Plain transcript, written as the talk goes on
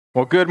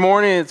Well, good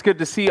morning. It's good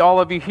to see all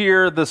of you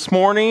here this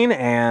morning,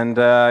 and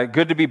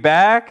good to be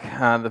back.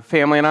 The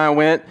family and I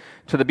went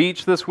to the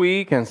beach this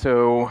week, and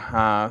so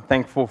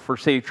thankful for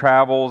safe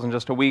travels and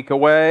just a week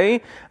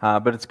away.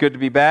 But it's good to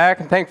be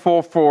back, and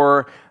thankful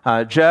for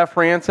Jeff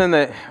Ranson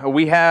that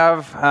we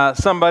have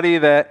somebody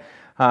that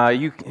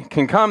you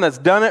can come that's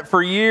done it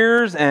for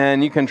years,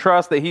 and you can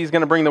trust that he's going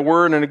to bring the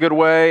word in a good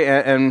way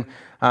and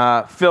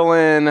fill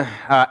in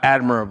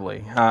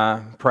admirably.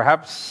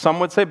 Perhaps some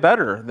would say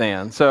better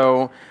than.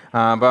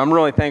 But I'm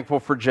really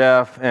thankful for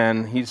Jeff,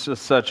 and he's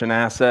just such an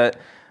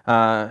asset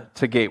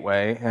to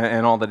Gateway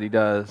and all that he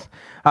does.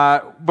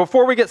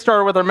 Before we get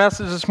started with our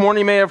message this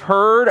morning, you may have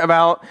heard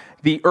about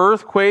the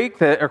earthquake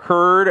that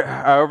occurred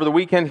over the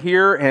weekend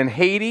here in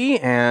Haiti,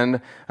 and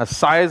a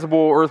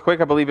sizable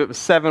earthquake. I believe it was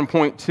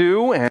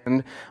 7.2.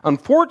 And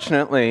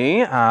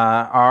unfortunately,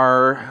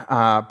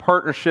 our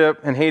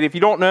partnership in Haiti, if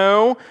you don't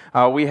know,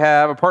 we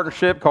have a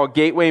partnership called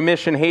Gateway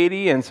Mission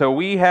Haiti. And so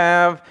we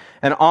have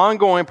an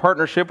ongoing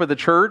partnership with the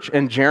church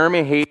in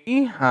Jérémie,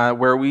 Haiti,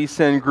 where we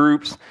send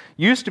groups,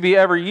 used to be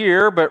every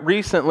year, but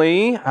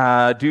recently,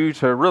 due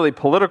to really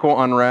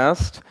political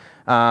unrest,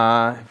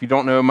 if you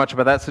don't know much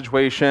about that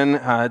situation,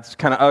 it's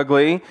kind of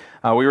ugly.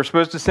 We were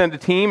supposed to send a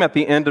team at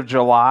the end of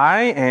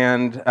July,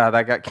 and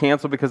that got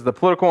canceled because of the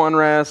political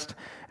unrest.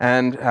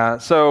 And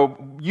so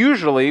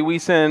usually we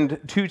send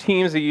 2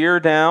 teams a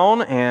year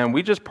down, and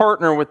we just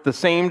partner with the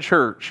same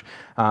church.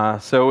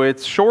 So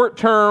it's short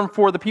term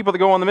for the people that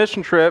go on the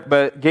mission trip,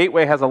 but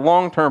Gateway has a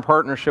long-term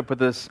partnership with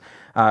this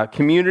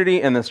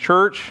community and this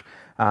church.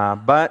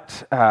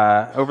 But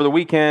over the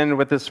weekend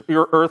with this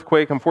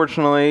earthquake,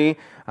 unfortunately,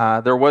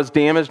 there was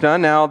damage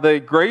done. Now, the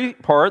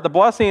great part, the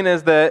blessing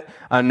is that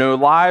no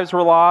lives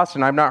were lost,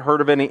 and I've not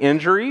heard of any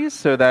injuries,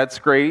 so that's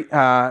great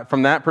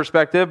from that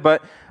perspective.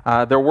 But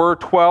there were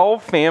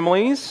 12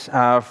 families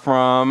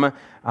from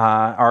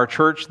our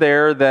church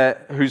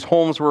there whose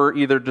homes were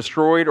either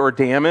destroyed or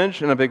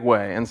damaged in a big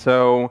way. And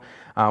so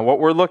what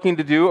we're looking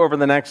to do over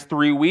the next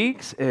 3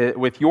 weeks,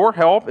 with your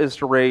help, is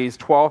to raise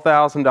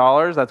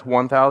 $12,000. That's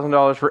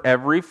 $1,000 for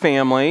every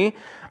family.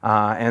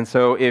 And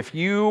so if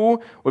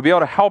you would be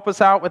able to help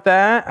us out with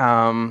that,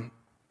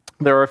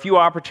 there are a few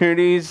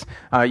opportunities.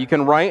 You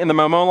can write in the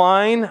Momo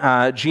line,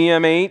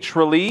 GMH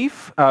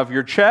relief of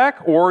your check,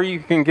 or you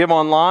can give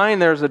online.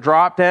 There's a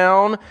drop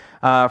down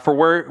for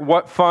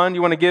what fund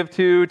you want to give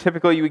to.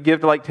 Typically, you would give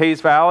to like Taze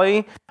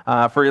Valley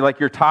for like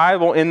your tithe.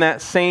 Well, in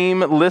that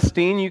same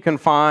listing, you can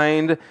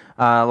find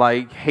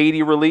like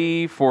Haiti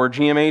relief or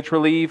GMH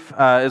relief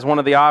is one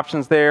of the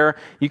options there.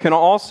 You can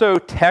also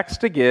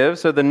text to give.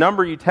 So the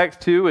number you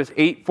text to is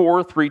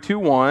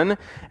 84321,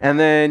 and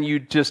then you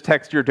just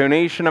text your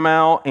donation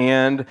amount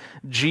and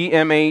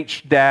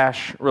GMH-relief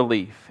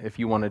if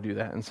you want to do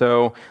that. And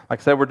so, like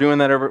I said, we're doing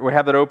that. We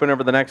have that open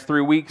over the next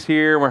 3 weeks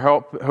here. We're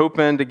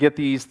hoping to get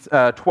these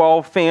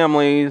 12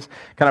 families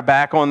kind of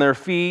back on their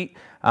feet.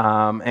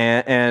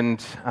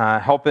 And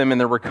help them in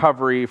their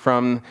recovery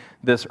from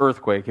this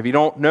earthquake. If you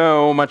don't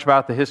know much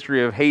about the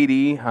history of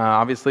Haiti,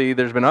 obviously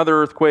there's been other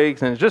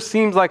earthquakes, and it just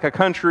seems like a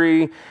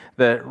country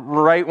that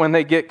right when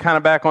they get kind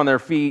of back on their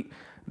feet,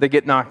 they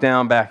get knocked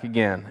down back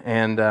again.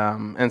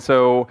 And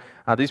so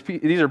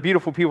these are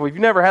beautiful people. If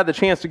you've never had the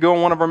chance to go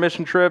on one of our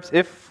mission trips,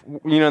 if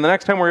the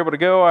next time we're able to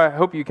go, I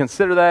hope you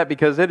consider that,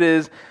 because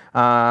they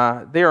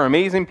are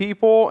amazing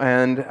people,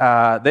 and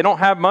they don't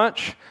have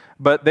much.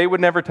 But they would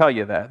never tell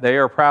you that. They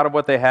are proud of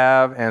what they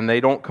have, and they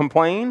don't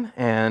complain,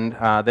 and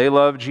they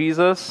love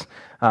Jesus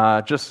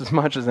just as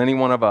much as any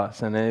one of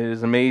us. And it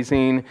is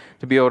amazing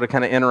to be able to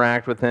kind of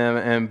interact with them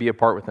and be a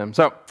part with them.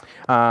 So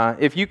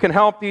if you can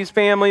help these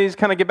families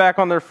kind of get back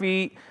on their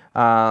feet, you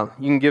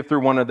can give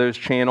through one of those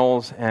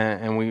channels,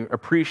 and we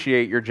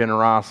appreciate your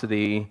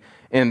generosity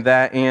in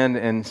that and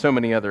in so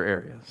many other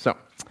areas. So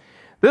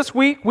this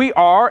week, we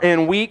are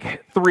in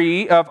week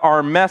 3 of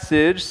our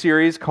message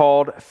series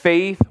called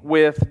Faith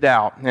with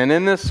Doubt. And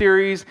in this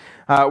series,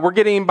 we're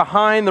getting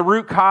behind the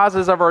root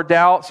causes of our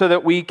doubt so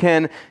that we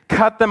can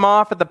cut them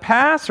off at the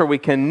pass, or we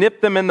can nip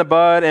them in the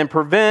bud and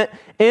prevent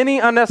any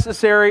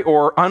unnecessary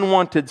or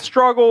unwanted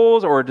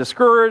struggles or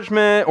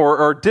discouragement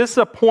or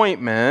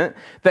disappointment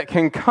that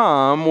can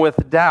come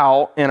with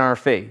doubt in our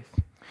faith.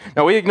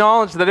 Now, we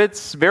acknowledge that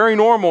it's very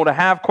normal to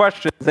have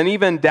questions and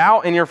even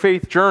doubt in your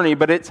faith journey,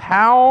 but it's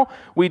how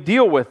we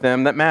deal with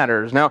them that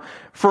matters. Now,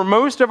 for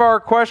most of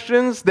our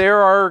questions, there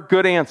are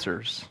good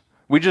answers.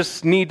 We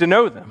just need to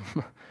know them.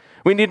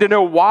 We need to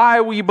know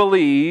why we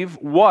believe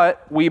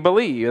what we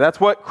believe.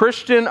 That's what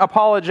Christian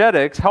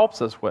apologetics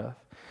helps us with.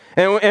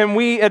 And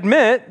we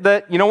admit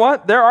that,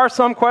 there are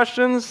some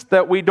questions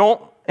that we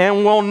don't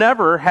and will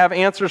never have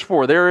answers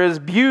for. There is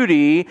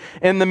beauty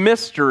in the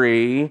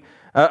mystery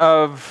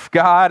of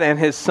God and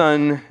His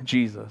Son,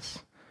 Jesus.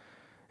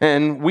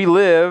 And we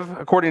live,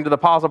 according to the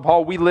Apostle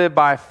Paul, we live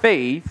by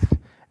faith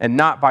and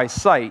not by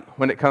sight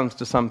when it comes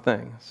to some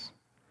things.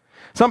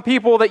 Some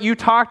people that you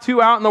talk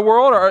to out in the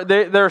world,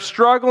 they're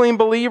struggling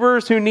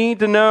believers who need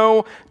to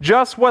know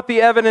just what the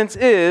evidence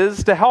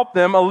is to help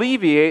them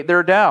alleviate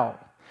their doubt.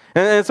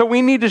 And so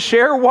we need to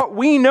share what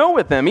we know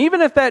with them,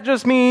 even if that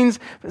just means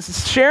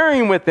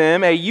sharing with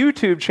them a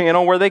YouTube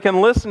channel where they can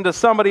listen to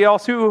somebody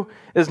else who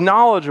is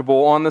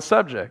knowledgeable on the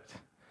subject.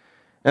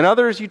 And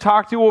others you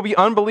talk to will be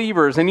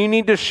unbelievers, and you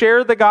need to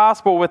share the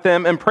gospel with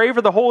them and pray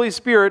for the Holy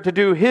Spirit to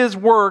do His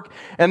work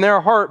in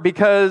their heart,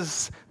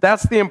 because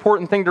that's the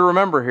important thing to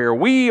remember here.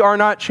 We are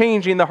not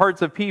changing the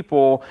hearts of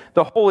people.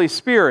 The Holy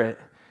Spirit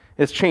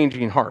is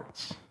changing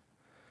hearts.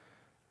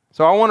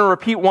 So I want to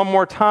repeat one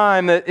more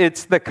time that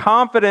it's the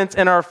confidence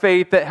in our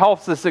faith that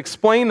helps us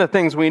explain the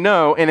things we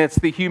know, and it's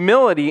the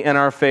humility in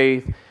our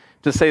faith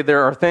to say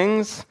there are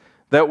things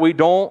that we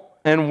don't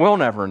and will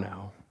never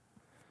know.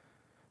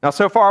 Now,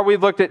 so far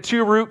we've looked at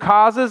 2 root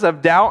causes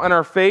of doubt in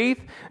our faith.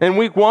 In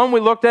week 1, we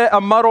looked at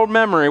a muddled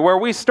memory, where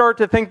we start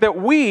to think that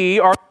we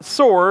are the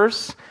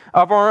source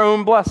of our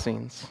own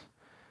blessings.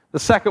 The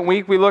second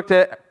week, we looked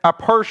at a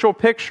partial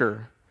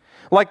picture.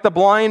 Like the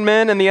blind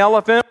men and the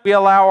elephant, we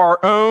allow our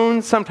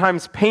own,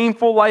 sometimes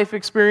painful life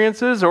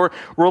experiences or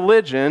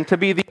religion to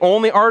be the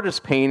only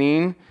artist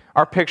painting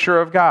our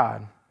picture of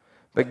God.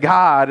 But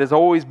God is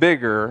always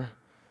bigger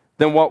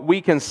than what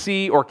we can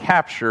see or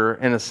capture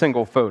in a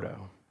single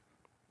photo.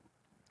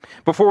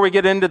 Before we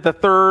get into the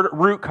third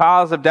root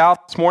cause of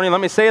doubt this morning,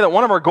 let me say that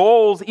one of our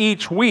goals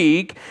each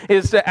week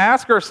is to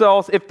ask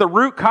ourselves if the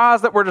root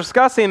cause that we're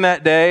discussing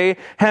that day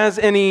has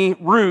any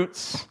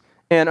roots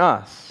in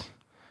us.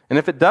 And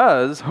if it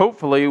does,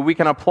 hopefully we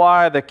can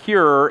apply the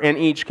cure in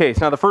each case.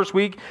 Now, the first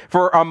week,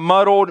 for a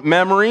muddled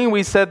memory,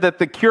 we said that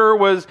the cure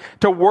was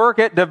to work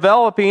at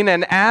developing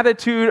an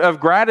attitude of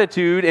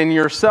gratitude in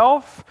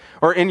yourself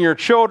or in your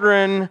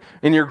children,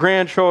 in your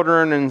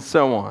grandchildren, and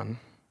so on.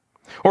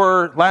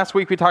 Or last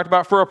week we talked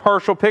about, for a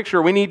partial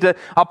picture, we need to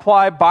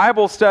apply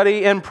Bible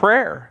study and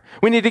prayer.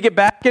 We need to get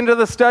back into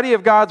the study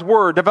of God's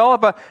Word,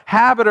 develop a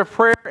habit of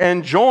prayer,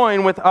 and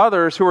join with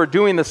others who are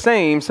doing the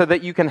same so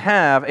that you can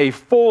have a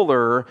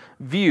fuller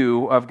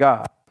view of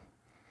God.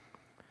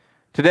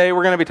 Today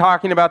we're going to be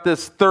talking about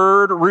this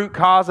third root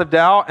cause of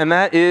doubt, and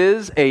that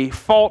is a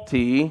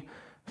faulty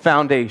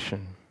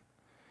foundation.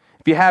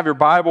 If you have your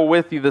Bible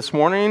with you this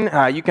morning,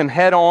 you can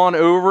head on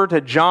over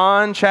to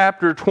John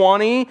chapter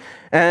 20,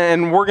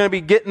 and we're going to be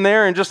getting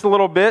there in just a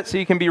little bit, so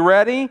you can be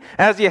ready.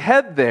 As you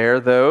head there,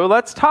 though,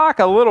 let's talk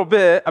a little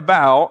bit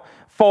about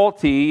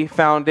faulty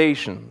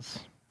foundations.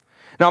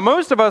 Now,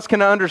 most of us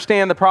can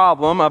understand the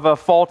problem of a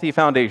faulty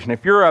foundation.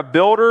 If you're a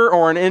builder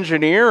or an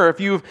engineer, or if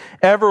you've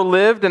ever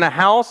lived in a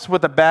house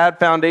with a bad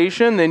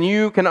foundation, then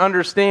you can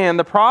understand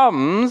the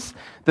problems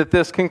that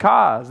this can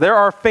cause. There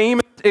are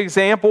famous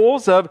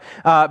examples of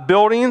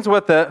buildings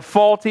with a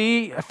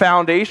faulty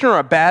foundation or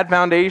a bad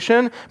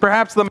foundation.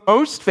 Perhaps the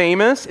most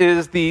famous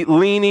is the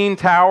Leaning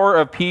Tower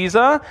of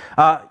Pisa.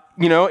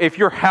 If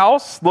your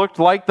house looked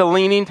like the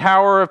Leaning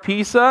Tower of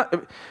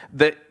Pisa,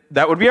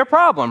 that would be a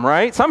problem,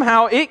 right?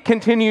 Somehow it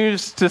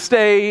continues to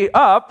stay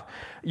up.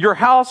 Your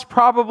house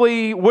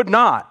probably would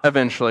not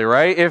eventually,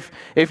 right?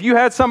 If you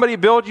had somebody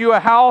build you a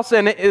house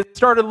and it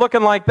started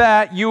looking like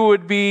that, you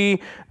would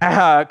be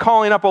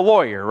calling up a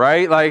lawyer,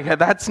 right? Like,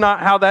 that's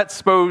not how that's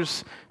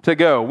supposed to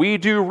go. We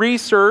do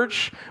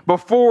research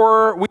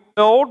before we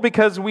build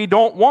because we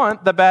don't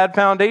want the bad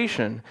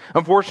foundation.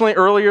 Unfortunately,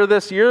 earlier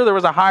this year, there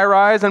was a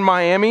high-rise in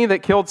Miami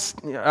that killed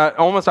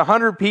almost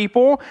 100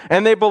 people,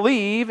 and they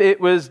believe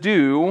it was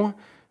due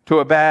to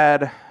a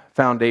bad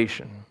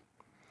foundation.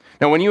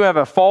 Now, when you have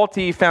a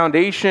faulty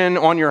foundation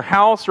on your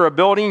house or a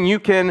building, you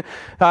can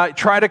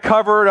try to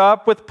cover it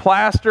up with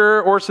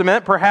plaster or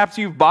cement. Perhaps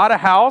you've bought a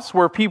house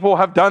where people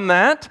have done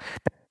that,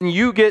 and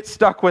you get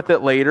stuck with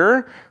it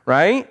later,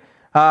 right?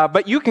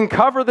 But you can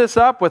cover this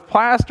up with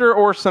plaster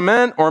or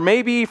cement, or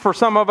maybe for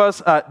some of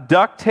us,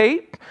 duct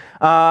tape.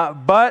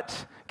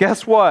 But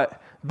guess what?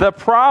 The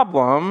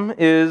problem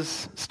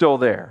is still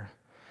there.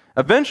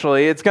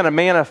 Eventually, it's going to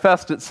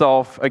manifest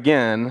itself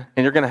again,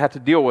 and you're going to have to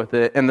deal with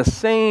it. And the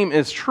same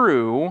is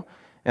true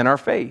in our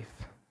faith.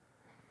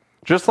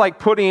 Just like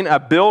putting a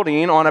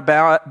building on a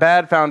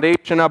bad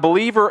foundation, a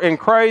believer in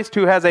Christ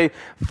who has a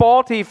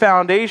faulty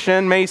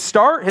foundation may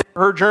start his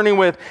or her journey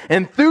with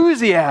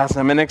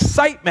enthusiasm and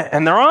excitement,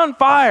 and they're on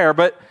fire,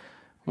 but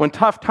when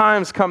tough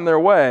times come their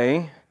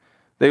way,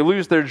 they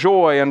lose their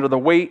joy under the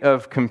weight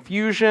of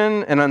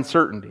confusion and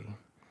uncertainty.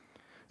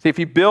 See, if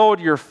you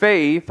build your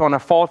faith on a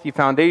faulty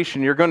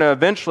foundation, you're going to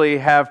eventually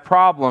have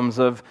problems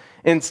of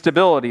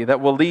instability that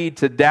will lead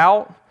to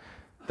doubt,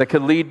 that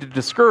could lead to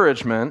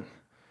discouragement,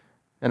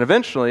 and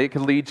eventually it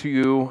could lead to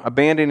you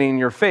abandoning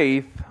your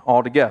faith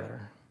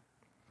altogether.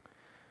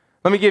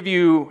 Let me give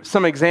you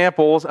some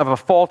examples of a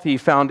faulty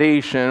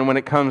foundation when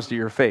it comes to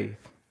your faith.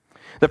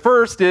 The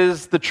first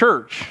is the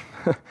church.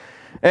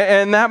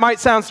 And that might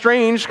sound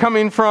strange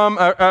coming from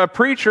a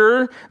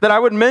preacher, that I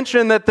would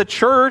mention that the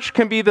church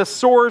can be the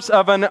source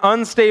of an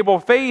unstable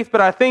faith,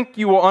 but I think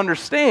you will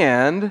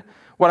understand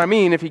what I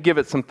mean if you give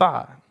it some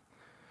thought.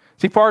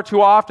 See, far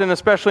too often,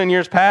 especially in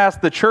years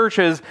past, the church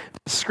has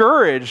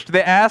discouraged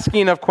the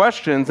asking of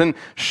questions and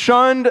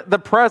shunned the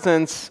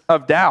presence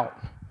of doubt.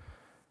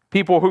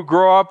 People who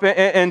grow up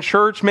in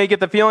church may get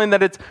the feeling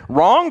that it's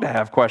wrong to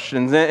have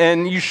questions,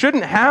 and you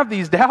shouldn't have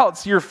these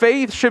doubts. Your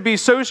faith should be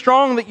so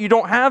strong that you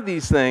don't have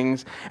these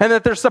things, and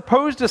that they're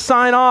supposed to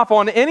sign off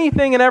on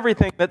anything and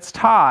everything that's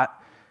taught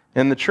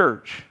in the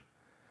church.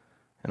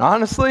 And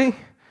honestly,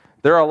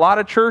 there are a lot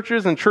of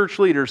churches and church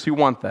leaders who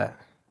want that.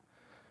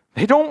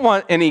 They don't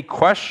want any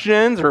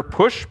questions or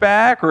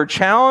pushback or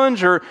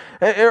challenge or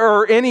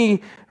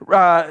any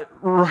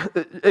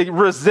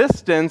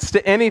resistance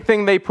to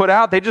anything they put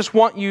out. They just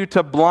want you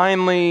to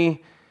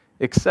blindly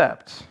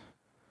accept.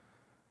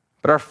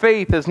 But our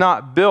faith is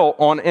not built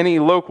on any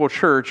local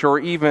church or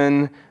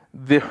even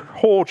the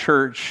whole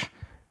church,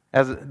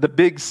 as the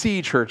big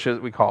C church,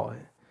 as we call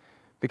it,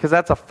 because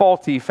that's a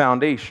faulty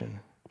foundation.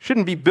 It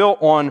shouldn't be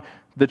built on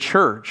the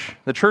church.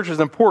 The church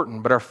is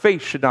important, but our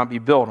faith should not be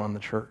built on the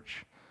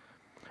church.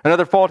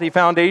 Another faulty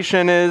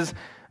foundation is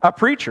a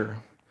preacher.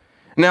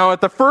 Now, at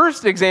the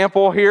first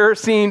example here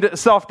seemed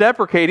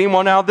self-deprecating.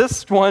 Well, now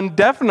this one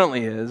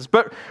definitely is.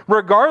 But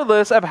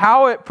regardless of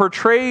how it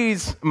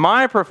portrays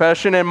my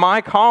profession and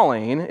my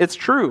calling, it's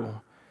true.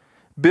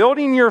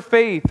 Building your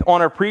faith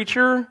on a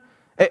preacher,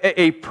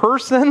 a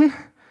person,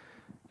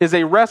 is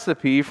a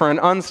recipe for an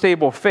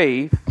unstable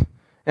faith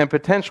and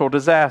potential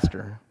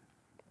disaster.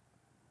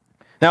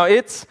 Now,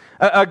 it's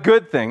a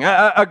good thing,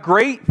 a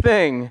great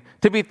thing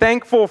to be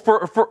thankful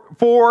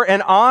for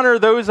and honor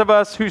those of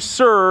us who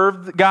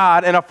serve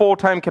God in a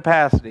full-time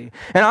capacity.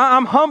 And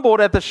I'm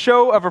humbled at the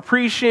show of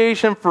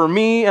appreciation for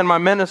me and my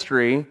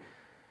ministry.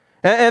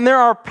 And there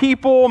are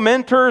people,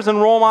 mentors,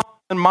 and role models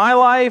in my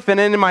life and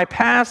in my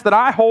past that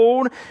I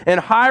hold in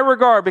high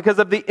regard because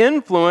of the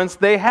influence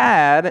they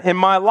had in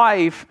my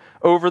life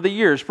over the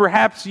years.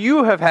 Perhaps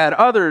you have had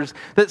others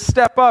that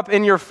step up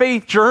in your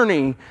faith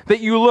journey that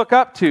you look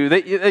up to,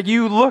 that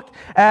you look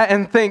at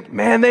and think,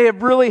 man, they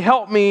have really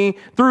helped me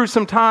through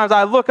some times.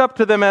 I look up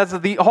to them as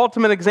the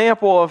ultimate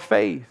example of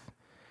faith.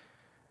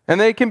 And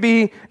they can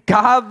be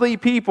godly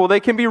people. They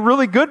can be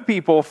really good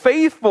people,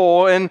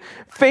 faithful and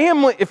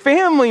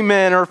family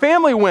men or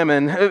family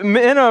women,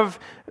 men of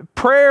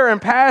prayer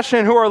and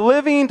passion who are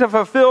living to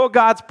fulfill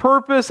God's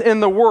purpose in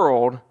the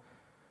world.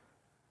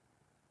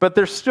 But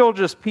they're still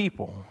just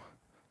people,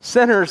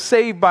 sinners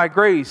saved by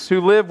grace who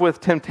live with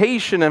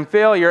temptation and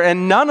failure,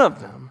 and none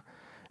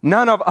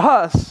of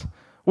us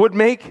would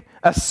make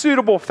a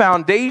suitable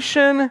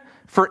foundation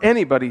for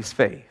anybody's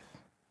faith.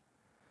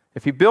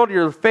 If you build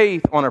your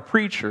faith on a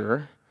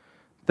preacher,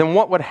 then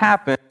what would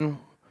happen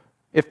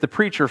if the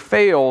preacher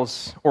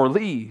fails or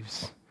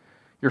leaves?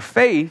 Your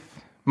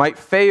faith might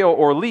fail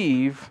or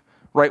leave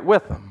right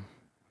with them.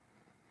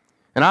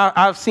 And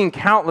I've seen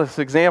countless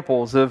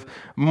examples of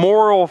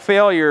moral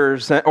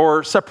failures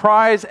or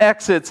surprise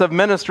exits of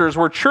ministers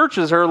where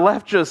churches are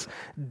left just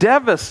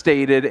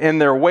devastated in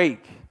their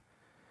wake.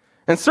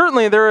 And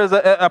certainly there is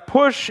a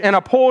push and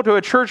a pull to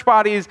a church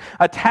body's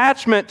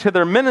attachment to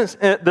their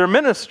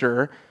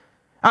minister.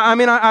 I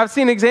mean, I've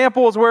seen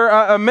examples where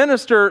a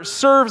minister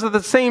serves at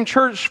the same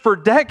church for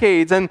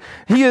decades and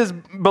he is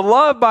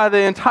beloved by the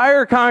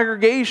entire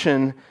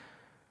congregation.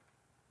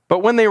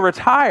 But when they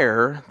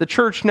retire, the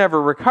church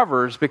never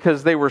recovers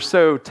because they were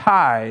so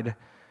tied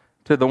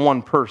to the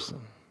one person.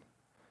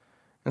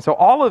 And so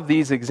all of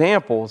these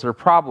examples are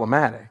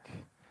problematic.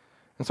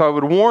 And so I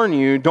would warn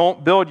you,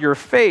 don't build your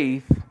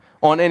faith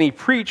on any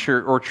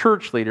preacher or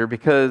church leader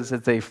because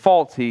it's a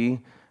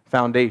faulty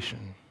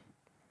foundation.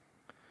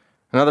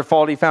 Another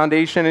faulty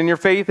foundation in your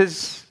faith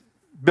is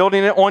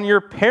building it on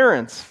your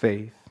parents'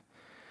 faith.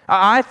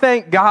 I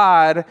thank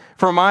God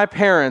for my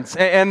parents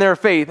and their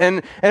faith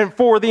and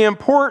for the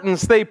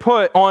importance they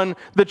put on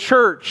the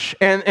church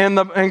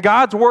and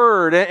God's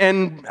word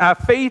and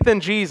faith in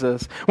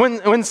Jesus.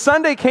 When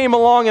Sunday came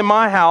along in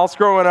my house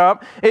growing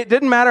up, it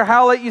didn't matter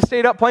how late you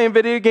stayed up playing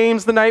video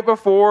games the night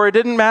before. It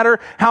didn't matter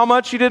how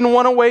much you didn't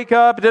want to wake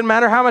up. It didn't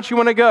matter how much you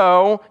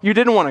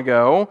didn't want to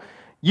go.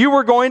 You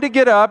were going to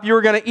get up, you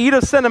were going to eat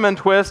a cinnamon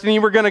twist, and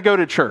you were going to go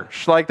to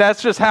church. Like,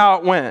 that's just how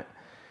it went.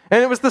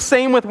 And it was the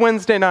same with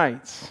Wednesday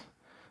nights.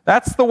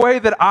 That's the way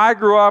that I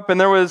grew up, and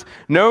there was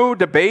no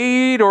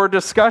debate or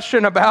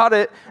discussion about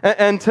it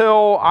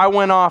until I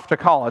went off to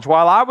college.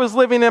 While I was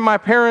living in my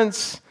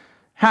parents'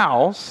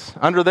 house,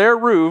 under their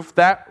roof,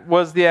 that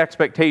was the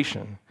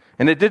expectation.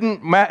 And it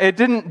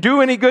didn't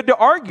do any good to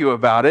argue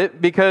about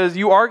it because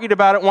you argued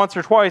about it once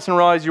or twice and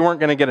realized you weren't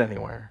going to get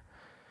anywhere.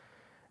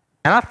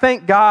 And I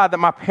thank God that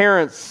my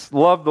parents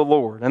loved the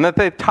Lord and that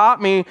they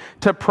taught me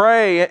to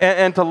pray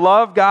and to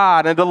love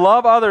God and to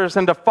love others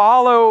and to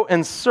follow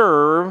and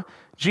serve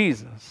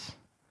Jesus.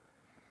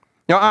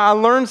 You know, I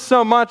learned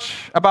so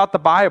much about the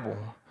Bible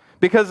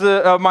because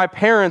of my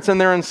parents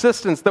and their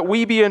insistence that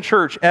we be in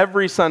church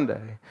every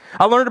Sunday.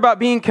 I learned about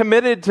being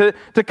committed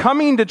to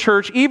coming to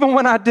church even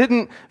when I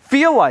didn't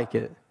feel like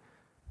it.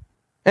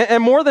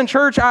 And more than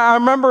church, I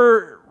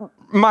remember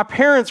my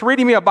parents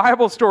reading me a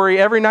Bible story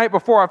every night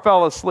before I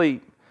fell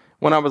asleep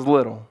when I was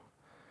little.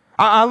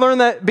 I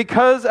learned that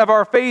because of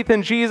our faith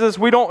in Jesus,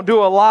 we don't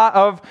do a lot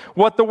of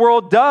what the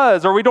world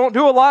does, or we don't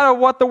do a lot of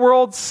what the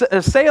world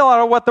say a lot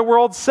of what the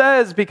world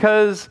says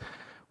because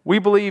we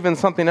believe in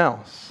something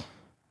else.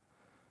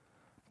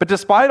 But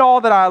despite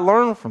all that I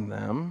learned from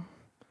them,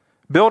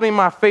 building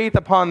my faith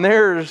upon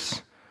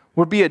theirs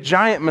would be a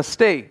giant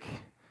mistake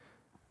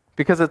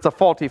because it's a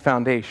faulty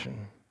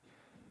foundation.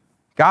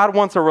 God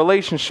wants a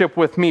relationship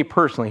with me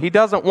personally. He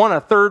doesn't want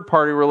a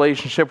third-party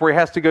relationship where he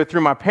has to go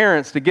through my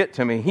parents to get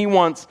to me. He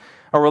wants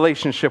a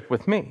relationship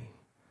with me.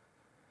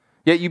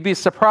 Yet you'd be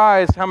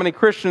surprised how many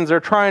Christians are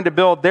trying to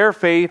build their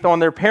faith on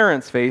their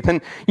parents' faith.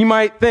 And you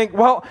might think,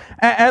 well,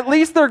 at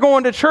least they're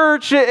going to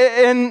church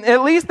and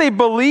at least they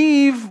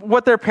believe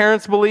what their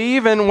parents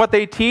believe and what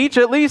they teach.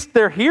 At least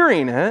they're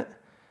hearing it.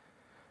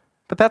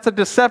 But that's a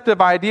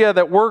deceptive idea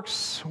that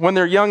works when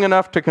they're young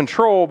enough to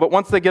control. But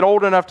once they get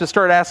old enough to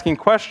start asking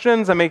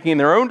questions and making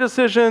their own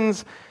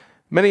decisions,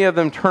 many of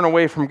them turn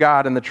away from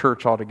God and the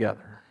church altogether.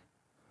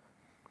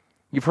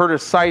 You've heard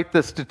us cite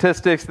the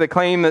statistics that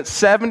claim that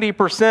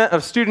 70%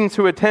 of students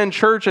who attend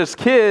church as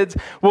kids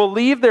will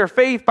leave their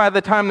faith by the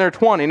time they're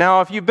 20.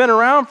 Now, if you've been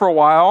around for a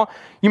while,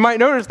 you might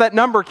notice that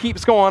number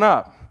keeps going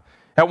up.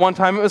 At one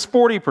time, it was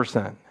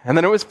 40%, and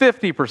then it was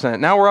 50%.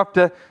 Now we're up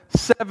to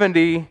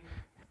 70%.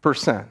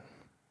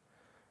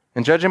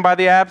 And judging by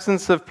the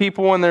absence of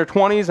people in their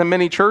 20s in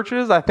many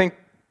churches, I think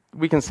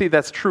we can see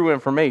that's true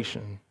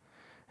information.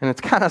 And it's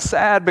kind of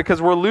sad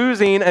because we're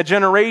losing a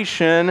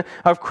generation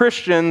of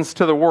Christians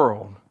to the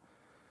world.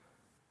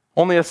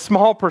 Only a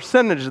small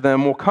percentage of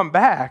them will come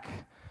back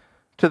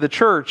to the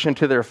church and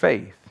to their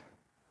faith.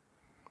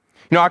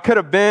 You know, I could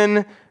have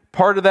been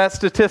part of that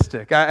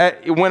statistic.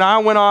 When I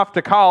went off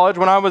to college,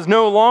 when I was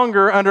no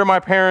longer under my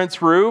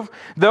parents' roof,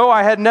 though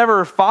I had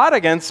never fought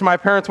against my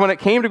parents when it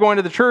came to going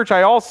to the church,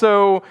 I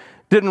also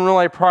didn't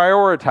really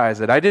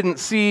prioritize it. I didn't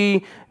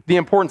see the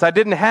importance. I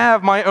didn't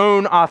have my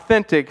own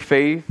authentic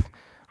faith.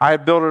 I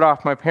had built it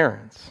off my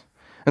parents.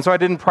 And so I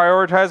didn't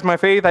prioritize my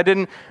faith. I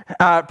didn't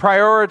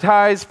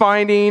prioritize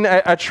finding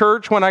a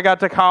church when I got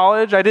to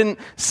college. I didn't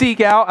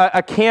seek out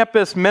a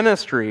campus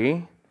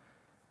ministry.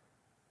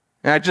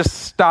 And I just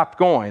stopped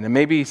going. And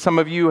maybe some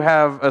of you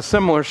have a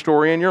similar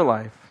story in your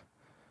life.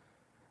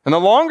 And the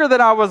longer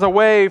that I was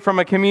away from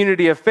a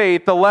community of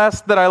faith, the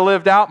less that I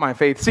lived out my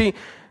faith. See,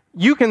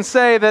 you can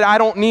say that I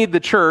don't need the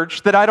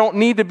church, that I don't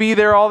need to be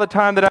there all the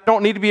time, that I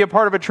don't need to be a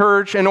part of a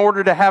church in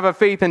order to have a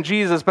faith in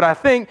Jesus. But I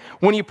think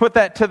when you put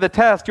that to the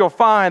test, you'll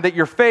find that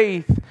your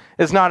faith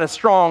is not as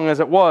strong as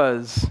it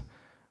was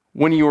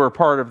when you were a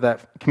part of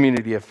that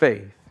community of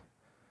faith.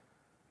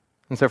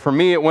 And so for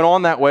me, it went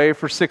on that way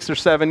for 6 or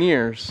 7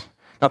 years.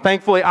 Now,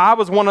 thankfully, I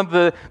was one of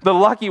the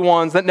lucky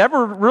ones that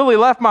never really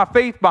left my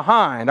faith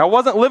behind. I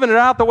wasn't living it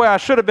out the way I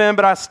should have been,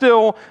 but I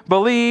still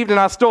believed and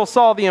I still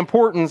saw the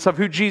importance of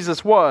who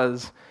Jesus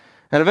was.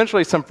 And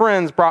eventually, some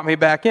friends brought me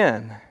back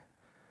in.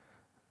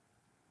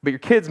 But your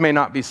kids may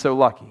not be so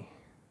lucky.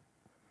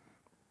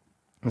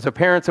 And so,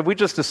 parents, if we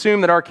just assume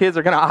that our kids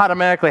are going to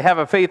automatically have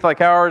a faith like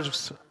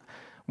ours,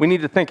 we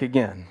need to think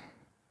again.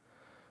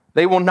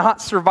 They will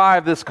not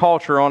survive this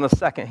culture on a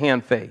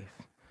secondhand faith.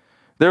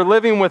 They're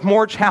living with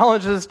more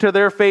challenges to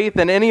their faith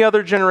than any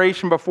other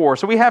generation before.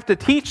 So we have to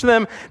teach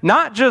them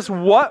not just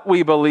what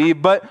we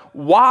believe, but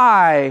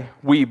why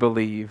we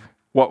believe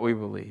what we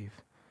believe.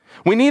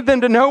 We need them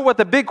to know what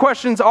the big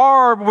questions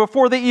are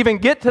before they even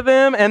get to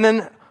them, and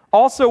then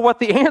also what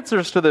the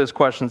answers to those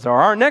questions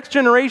are. Our next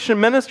generation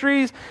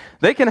ministries,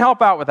 they can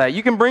help out with that.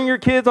 You can bring your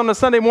kids on a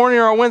Sunday morning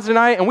or a Wednesday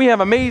night, and we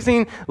have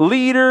amazing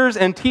leaders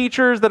and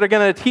teachers that are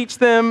going to teach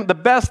them the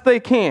best they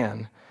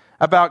can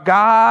about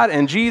God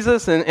and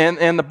Jesus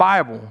and the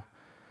Bible.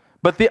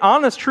 But the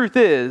honest truth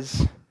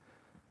is,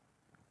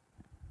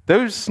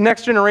 those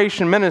next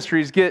generation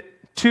ministries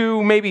get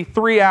 2, maybe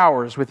 3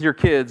 hours with your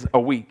kids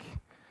a week.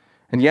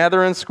 And yeah,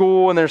 they're in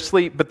school and they're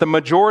asleep, but the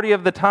majority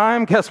of the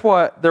time, guess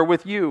what? They're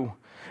with you.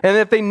 And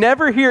if they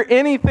never hear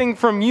anything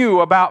from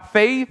you about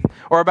faith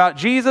or about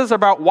Jesus, or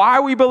about why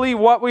we believe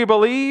what we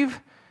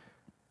believe,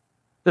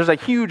 there's a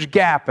huge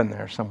gap in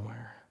there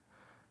somewhere.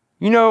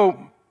 You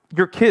know,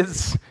 your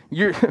kids,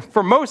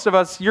 for most of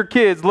us, your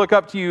kids look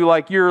up to you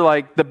like you're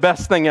like the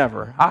best thing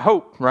ever. I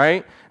hope,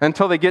 right?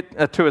 Until they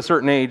get to a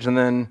certain age, and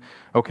then,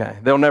 okay,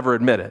 they'll never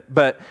admit it.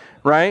 But,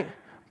 right?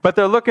 But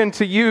they're looking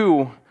to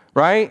you,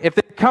 right? If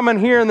they come in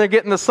here and they're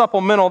getting the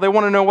supplemental, they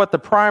want to know what the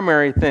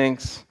primary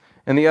thinks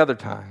in the other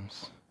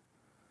times.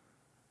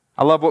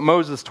 I love what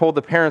Moses told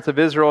the parents of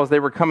Israel as they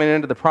were coming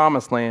into the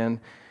promised land.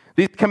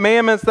 These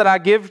commandments that I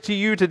give to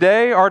you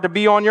today are to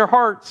be on your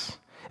hearts.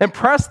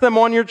 Impress them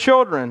on your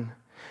children.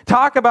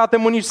 Talk about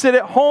them when you sit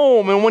at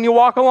home and when you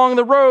walk along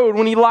the road,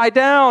 when you lie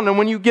down and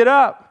when you get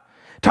up.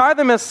 Tie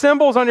them as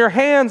symbols on your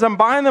hands and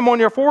bind them on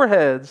your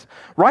foreheads.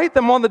 Write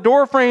them on the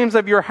doorframes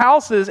of your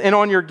houses and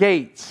on your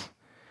gates.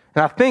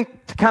 And I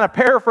think, to kind of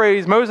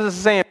paraphrase, Moses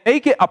is saying,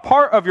 make it a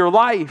part of your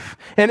life.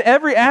 In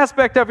every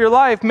aspect of your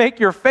life, make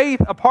your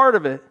faith a part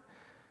of it.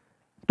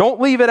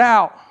 Don't leave it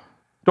out.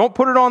 Don't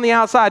put it on the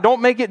outside.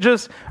 Don't make it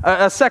just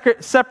a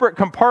separate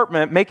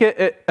compartment. Make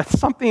it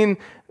something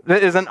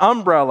that is an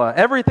umbrella.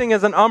 Everything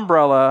is an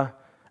umbrella,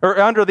 or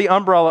under the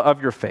umbrella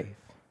of your faith.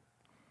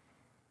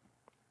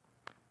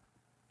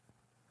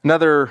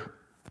 Another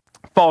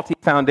faulty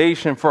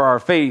foundation for our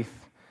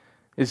faith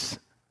is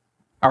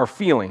our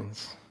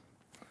feelings.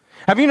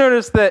 Have you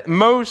noticed that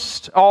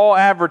most all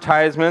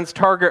advertisements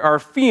target our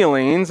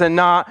feelings and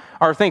not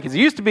our thinking? It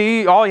used to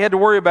be all you had to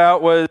worry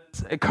about was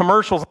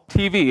commercials on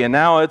TV, and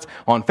now it's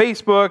on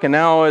Facebook, and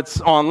now it's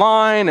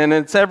online, and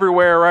it's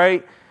everywhere,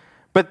 right?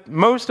 But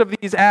most of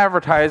these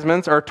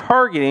advertisements are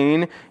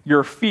targeting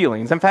your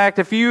feelings. In fact,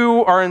 if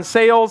you are in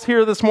sales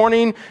here this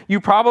morning, you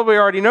probably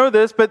already know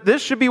this, but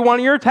this should be one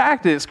of your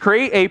tactics.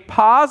 Create a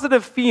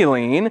positive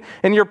feeling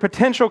in your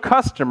potential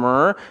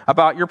customer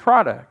about your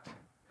product.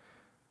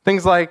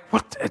 Things like,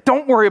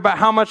 don't worry about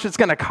how much it's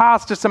going to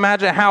cost, just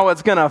imagine how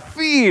it's going to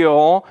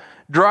feel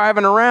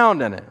driving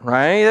around in it,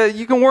 right?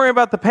 You can worry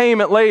about the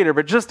payment later,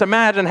 but just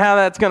imagine how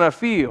that's going to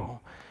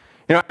feel.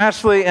 You know,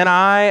 Ashley and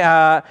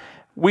I,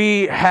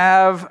 we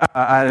have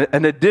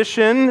an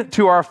addition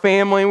to our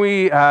family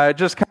we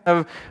just kind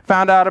of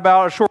found out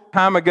about a short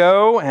time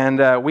ago,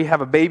 and we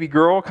have a baby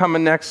girl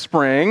coming next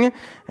spring.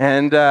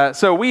 And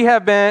so we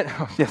have been,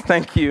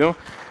 thank you.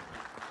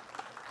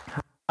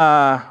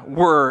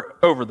 We're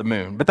over the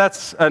moon, but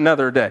that's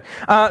another day.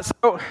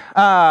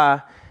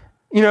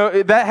 You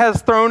know, that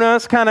has thrown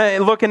us kind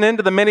of looking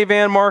into the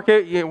minivan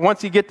market.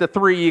 Once you get to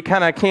 3, you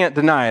kind of can't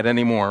deny it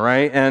anymore,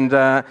 right?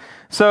 And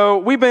so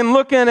we've been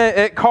looking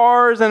at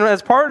cars, and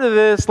as part of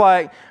this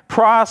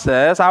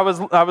process, I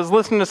was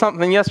listening to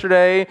something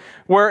yesterday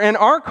where in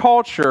our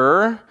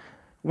culture,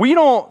 we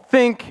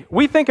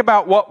think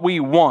about what we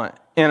want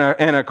in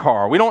a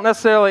car. We don't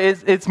necessarily,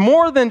 it's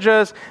more than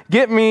just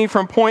get me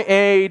from point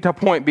A to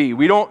point B.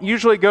 We don't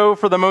usually go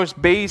for the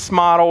most base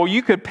model.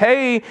 You could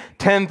pay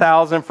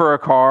 $10,000 for a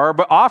car,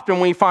 but often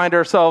we find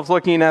ourselves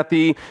looking at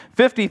the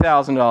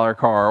 $50,000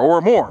 car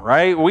or more,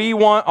 right? We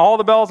want all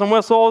the bells and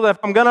whistles. If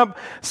I'm going to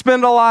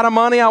spend a lot of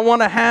money, I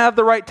want to have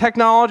the right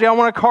technology. I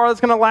want a car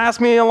that's going to last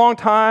me a long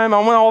time. I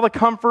want all the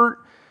comfort.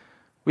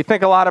 We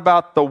think a lot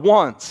about the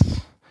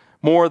wants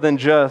more than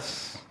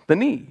just the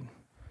need.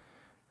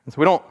 And so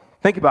we don't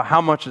think about how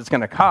much it's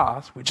going to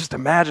cost. We just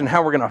imagine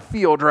how we're going to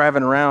feel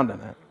driving around in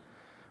it.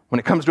 When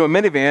it comes to a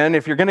minivan,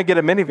 if you're going to get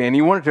a minivan,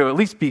 you want it to at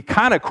least be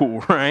kind of cool,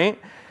 right?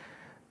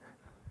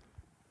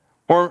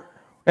 Or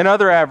in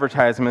other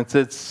advertisements,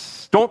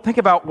 it's don't think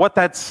about what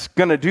that's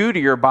going to do to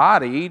your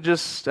body.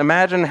 Just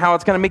imagine how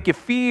it's going to make you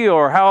feel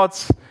or how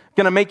it's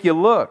going to make you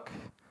look.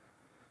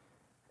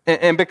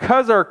 And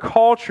because our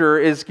culture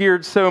is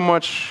geared so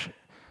much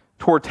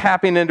toward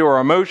tapping into our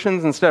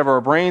emotions instead of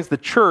our brains, the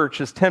church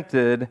is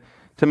tempted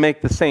to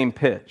make the same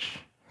pitch.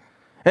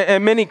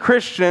 And many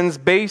Christians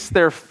base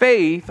their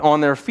faith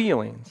on their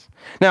feelings.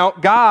 Now,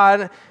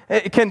 God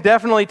can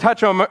definitely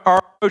touch on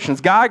our emotions.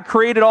 God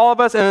created all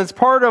of us, and as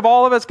part of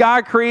all of us,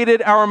 God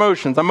created our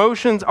emotions.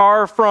 Emotions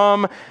are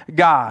from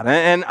God.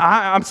 And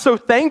I'm so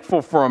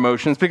thankful for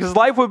emotions because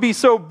life would be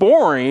so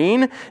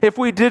boring if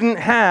we didn't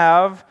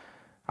have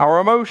our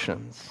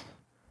emotions.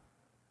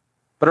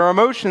 But our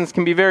emotions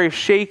can be very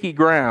shaky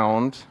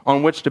ground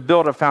on which to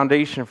build a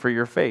foundation for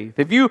your faith.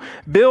 If you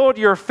build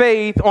your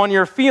faith on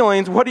your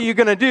feelings, what are you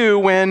going to do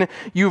when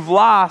you've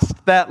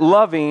lost that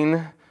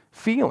loving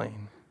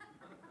feeling?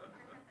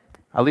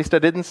 At least I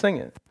didn't sing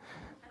it.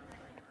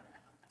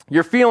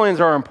 Your feelings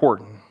are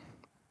important.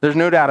 There's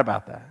no doubt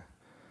about that.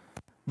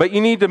 But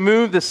you need to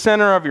move the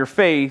center of your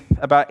faith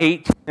about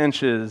 18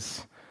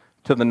 inches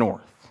to the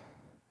north.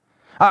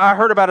 I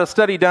heard about a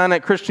study done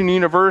at Christian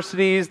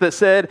universities that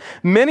said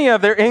many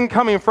of their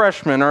incoming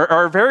freshmen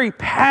are very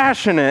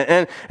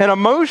passionate and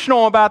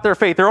emotional about their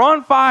faith. They're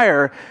on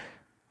fire,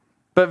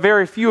 but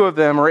very few of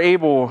them are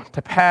able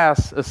to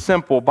pass a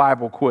simple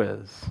Bible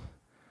quiz.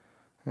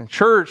 In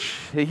church,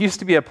 it used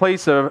to be a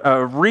place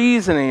of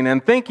reasoning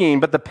and thinking,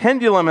 but the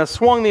pendulum has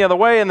swung the other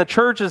way, and the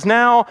church is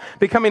now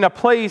becoming a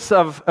place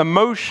of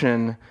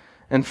emotion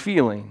and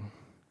feeling.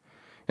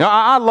 You know,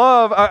 I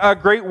love a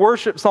great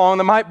worship song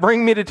that might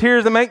bring me to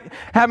tears and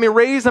have me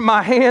raising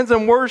my hands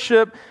in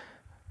worship,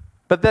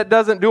 but that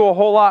doesn't do a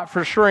whole lot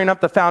for shoring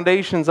up the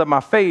foundations of my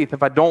faith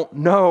if I don't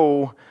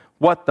know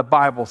what the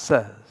Bible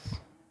says.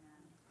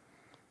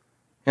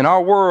 In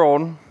our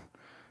world,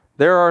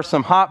 there are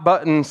some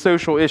hot-button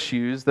social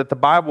issues that the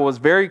Bible is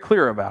very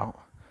clear about,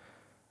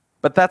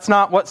 but that's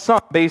not what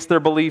some base their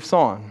beliefs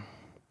on.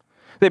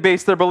 They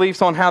base their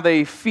beliefs on how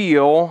they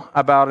feel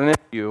about an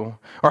issue,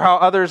 or how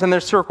others in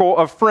their circle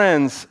of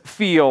friends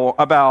feel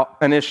about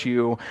an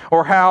issue,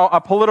 or how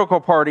a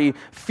political party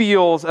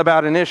feels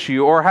about an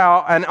issue, or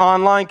how an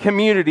online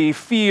community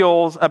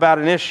feels about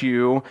an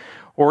issue,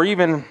 or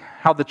even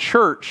how the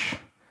church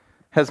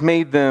has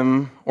made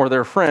them or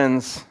their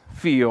friends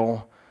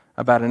feel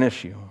about an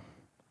issue.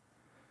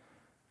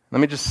 Let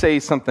me just say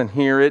something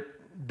here. It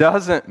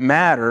doesn't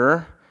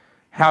matter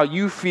how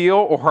you feel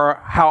or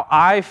how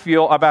I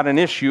feel about an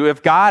issue.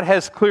 If God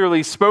has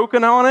clearly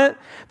spoken on it,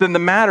 then the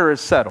matter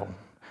is settled.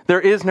 There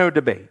is no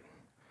debate.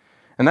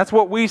 And that's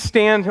what we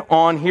stand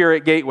on here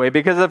at Gateway,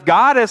 because if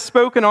God has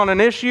spoken on an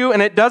issue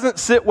and it doesn't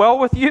sit well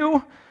with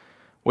you,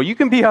 well, you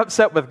can be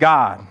upset with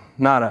God,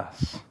 not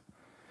us.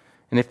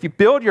 And if you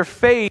build your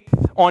faith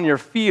on your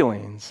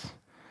feelings,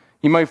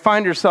 you might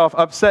find yourself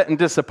upset and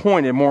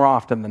disappointed more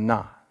often than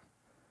not.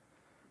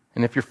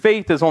 And if your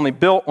faith is only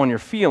built on your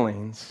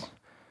feelings,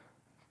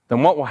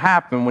 then what will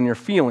happen when your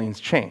feelings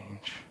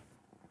change?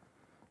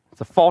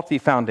 It's a faulty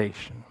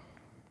foundation.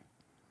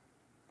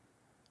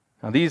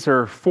 Now, these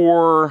are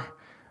 4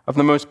 of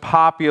the most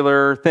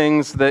popular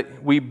things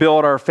that we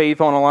build our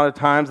faith on a lot of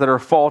times that are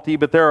faulty,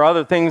 but there are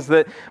other things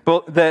that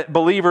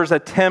believers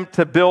attempt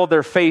to build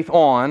their faith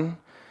on.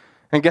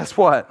 And guess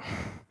what?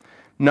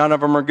 None of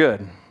them are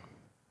good.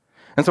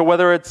 And so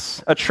whether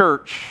it's a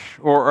church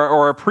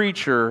or a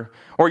preacher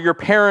or your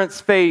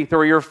parents' faith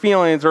or your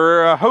feelings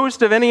or a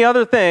host of any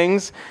other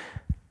things,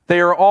 they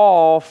are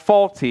all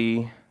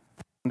faulty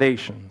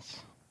foundations.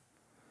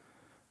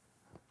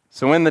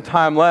 So in the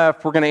time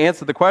left, we're going to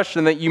answer the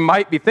question that you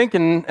might be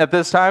thinking at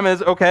this time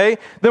is, okay,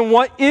 then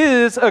what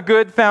is a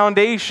good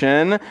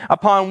foundation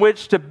upon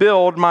which to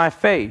build my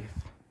faith?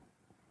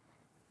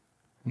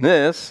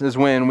 This is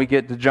when we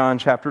get to John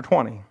chapter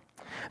 20.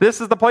 This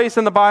is the place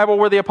in the Bible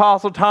where the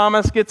Apostle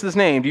Thomas gets his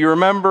name. Do you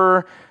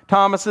remember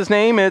Thomas's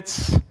name?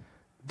 It's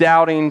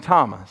Doubting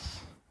Thomas.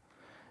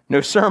 No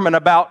sermon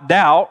about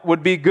doubt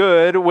would be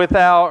good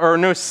without, or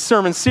no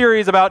sermon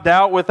series about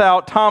doubt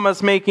without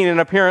Thomas making an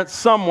appearance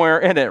somewhere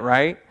in it,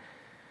 right?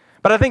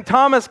 But I think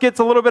Thomas gets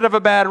a little bit of a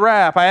bad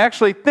rap. I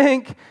actually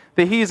think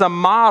that he's a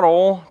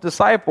model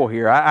disciple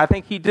here. I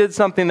think he did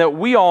something that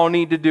we all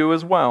need to do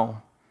as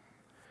well.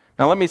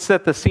 Now let me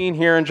set the scene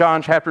here in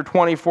John chapter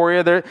 20 for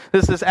you.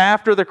 This is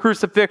after the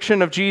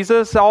crucifixion of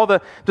Jesus. All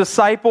the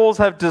disciples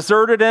have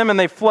deserted him and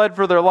they fled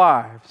for their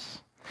lives.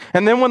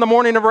 And then when the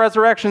morning of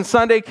Resurrection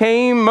Sunday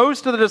came,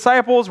 most of the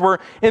disciples were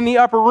in the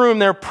upper room.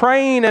 They're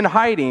praying and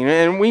hiding.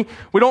 And we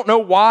don't know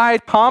why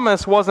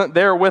Thomas wasn't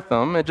there with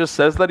them. It just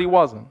says that he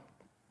wasn't.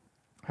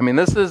 I mean,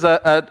 this is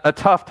a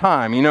tough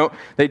time. You know,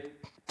 they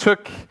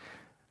took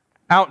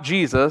out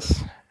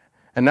Jesus,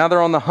 and now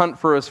they're on the hunt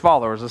for his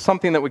followers. It's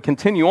something that would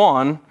continue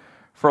on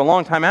for a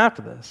long time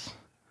after this.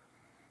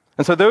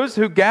 And so those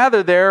who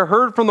gathered there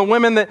heard from the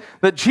women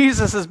that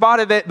Jesus'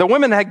 body, that the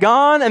women had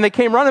gone, and they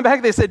came running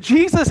back. They said,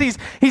 Jesus,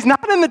 he's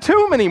not in the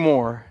tomb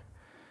anymore.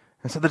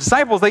 And so the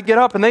disciples, they get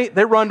up and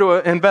they run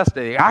to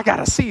investigate. I got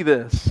to see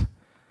this.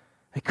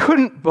 They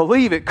couldn't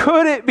believe it.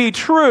 Could it be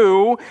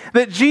true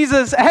that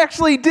Jesus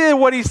actually did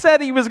what he said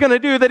he was going to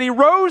do, that he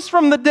rose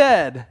from the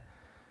dead?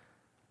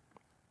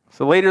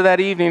 So later that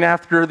evening,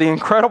 after the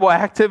incredible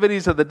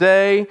activities of the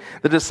day,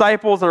 the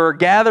disciples are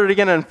gathered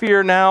again in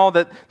fear now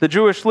that the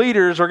Jewish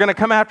leaders are going to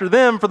come after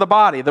them for the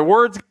body. The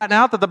word's gotten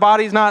out that the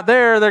body's not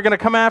there. They're going to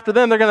come after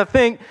them. They're going to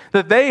think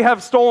that they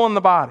have stolen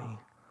the body.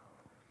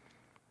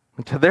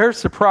 And to their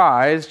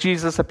surprise,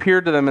 Jesus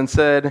appeared to them and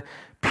said,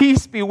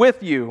 "Peace be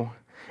with you.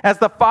 As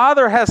the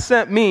Father has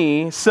sent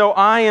me, so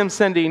I am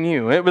sending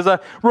you." It was a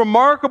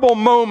remarkable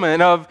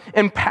moment of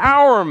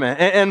empowerment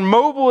and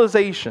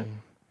mobilization.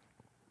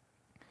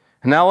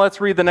 And now let's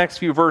read the next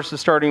few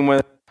verses, starting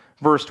with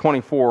verse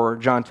 24,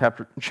 John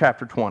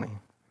chapter 20.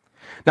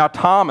 Now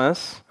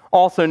Thomas,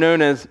 also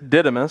known as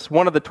Didymus,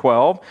 one of the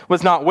 12,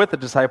 was not with the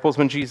disciples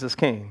when Jesus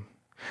came.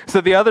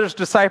 So the other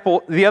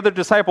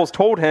disciples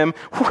told him,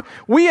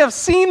 "We have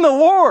seen the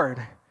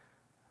Lord."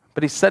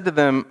 But he said to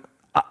them,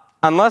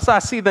 "Unless I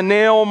see the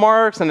nail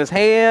marks in his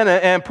hand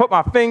and put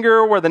my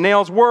finger where the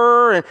nails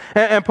were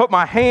and put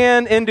my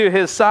hand into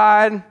his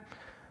side,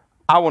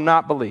 I will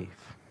not believe."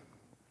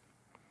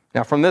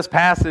 Now, from this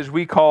passage,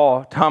 we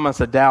call Thomas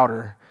a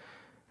doubter.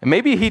 And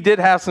maybe he did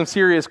have some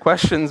serious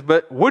questions,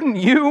 but wouldn't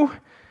you?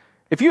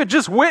 If you had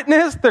just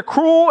witnessed the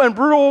cruel and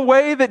brutal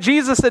way that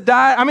Jesus had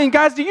died. I mean,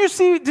 guys, did you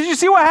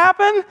see what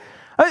happened?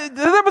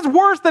 That was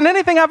worse than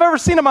anything I've ever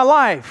seen in my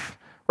life,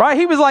 right?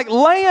 He was like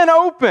laying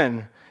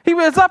open. He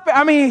was up,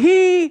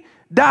 he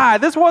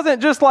died. This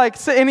wasn't just like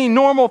any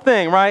normal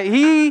thing, right?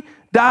 He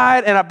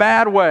died in a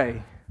bad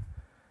way.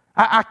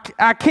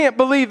 I can't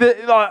believe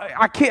that,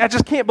 I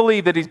just can't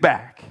believe that he's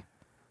back.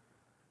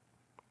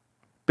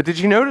 But did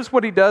you notice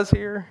what he does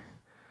here?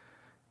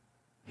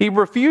 He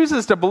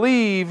refuses to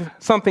believe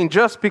something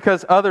just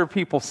because other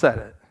people said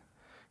it.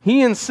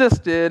 He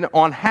insisted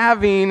on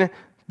having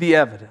the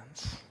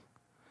evidence.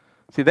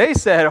 See, they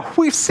said,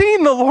 "We've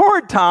seen the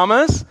Lord,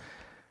 Thomas."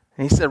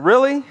 And he said,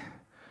 "Really?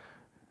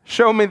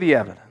 Show me the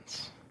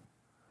evidence."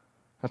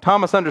 Now,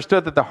 Thomas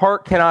understood that the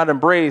heart cannot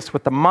embrace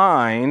what the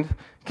mind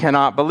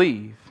cannot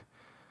believe.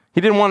 He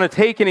didn't want to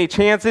take any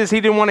chances.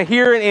 He didn't want to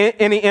hear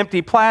any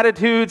empty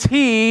platitudes.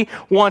 He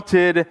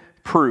wanted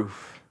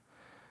proof.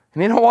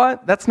 And you know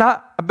what? That's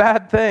not a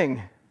bad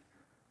thing.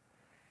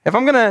 If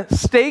I'm going to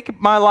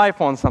stake my life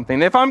on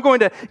something, if I'm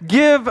going to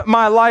give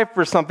my life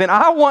for something,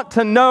 I want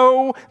to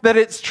know that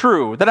it's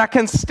true, that I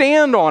can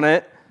stand on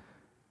it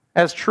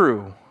as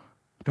true.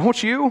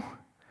 Don't you?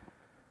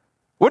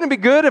 Wouldn't it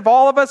be good if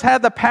all of us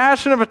had the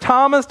passion of a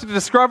Thomas to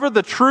discover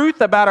the truth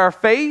about our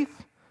faith?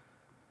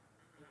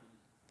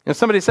 And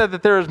somebody said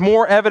that there is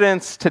more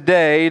evidence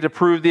today to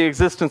prove the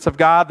existence of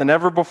God than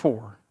ever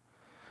before.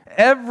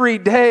 Every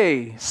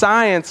day,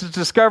 science is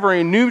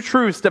discovering new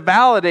truths to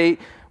validate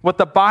what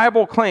the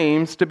Bible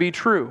claims to be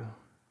true.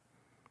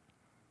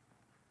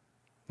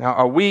 Now,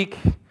 a week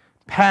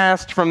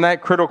passed from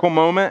that critical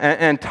moment,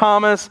 and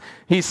Thomas,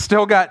 he's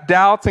still got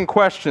doubts and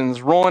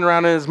questions rolling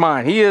around in his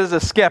mind. He is a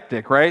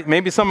skeptic, right?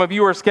 Maybe some of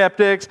you are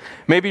skeptics.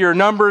 Maybe you're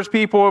numbers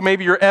people.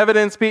 Maybe you're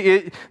evidence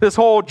people. This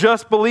whole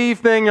just believe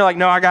thing, you're like,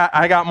 no, I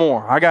got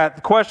more. I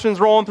got questions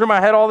rolling through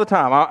my head all the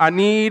time. I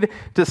need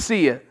to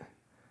see it.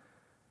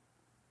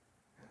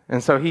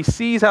 And so he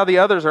sees how the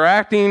others are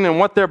acting and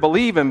what they're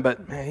believing,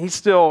 but man,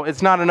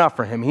 it's not enough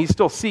for him. He's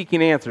still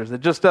seeking answers.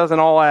 It just doesn't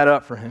all add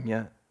up for him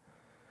yet.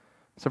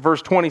 So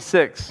verse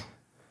 26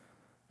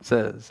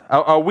 says,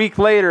 a week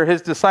later,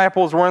 his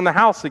disciples were in the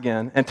house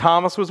again, and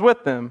Thomas was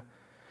with them.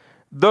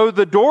 Though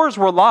the doors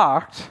were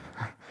locked,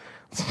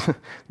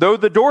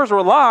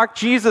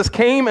 Jesus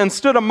came and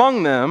stood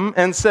among them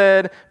and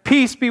said,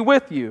 "Peace be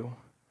with you."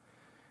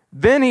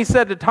 Then he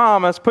said to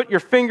Thomas, "Put your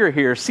finger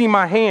here, see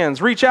my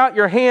hands. Reach out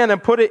your hand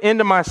and put it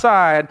into my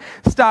side.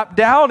 Stop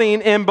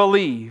doubting and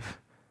believe."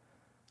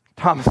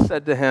 Thomas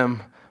said to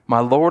him, "My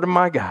Lord and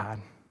my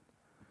God."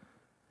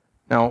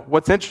 Now,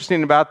 what's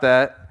interesting about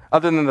that,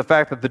 other than the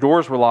fact that the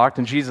doors were locked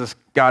and Jesus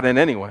got in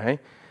anyway,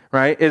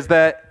 right, is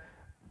that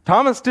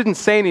Thomas didn't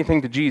say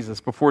anything to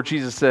Jesus before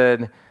Jesus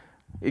said,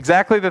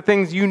 "Exactly the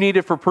things you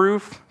needed for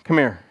proof, come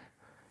here."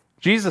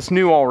 Jesus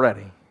knew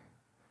already.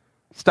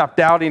 Stop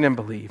doubting and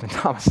believe. And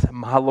Thomas said,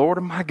 "My Lord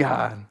and my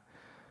God."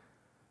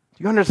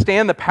 Do you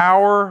understand the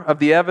power of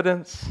the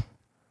evidence?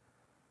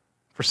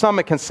 For some,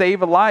 it can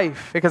save a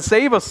life. It can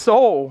save a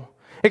soul.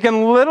 It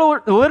can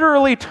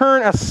literally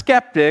turn a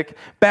skeptic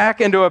back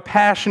into a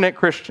passionate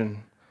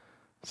Christian.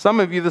 Some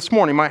of you this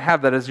morning might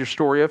have that as your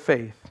story of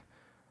faith.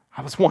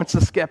 I was once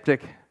a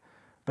skeptic,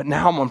 but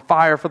now I'm on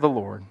fire for the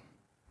Lord.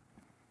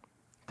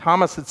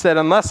 Thomas had said,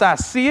 unless I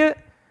see it,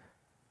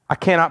 I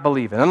cannot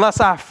believe it. Unless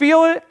I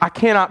feel it, I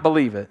cannot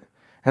believe it.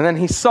 And then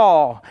he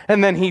saw,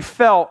 and then he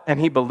felt, and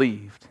he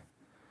believed.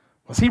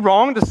 Was he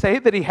wrong to say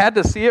that he had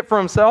to see it for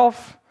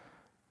himself?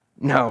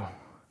 No.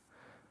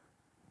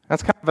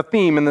 That's kind of a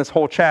theme in this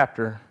whole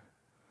chapter.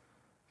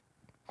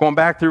 Going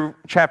back through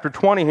chapter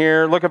 20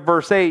 here, look at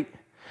verse 8.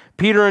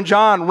 Peter and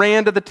John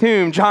ran to the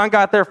tomb. John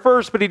got there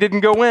first, but he didn't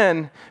go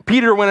in.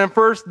 Peter went in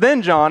first,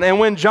 then John. And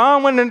when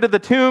John went into the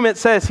tomb, it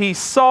says he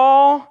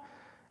saw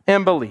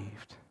and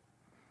believed.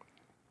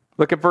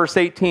 Look at verse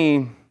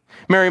 18.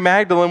 Mary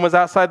Magdalene was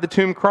outside the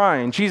tomb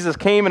crying. Jesus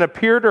came and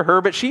appeared to her,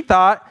 but she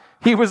thought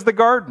he was the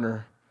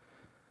gardener.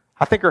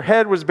 I think her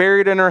head was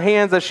buried in her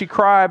hands as she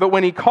cried, but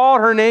when he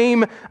called her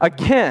name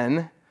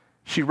again,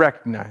 she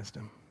recognized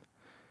him.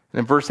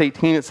 And in verse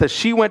 18, it says,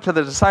 she went to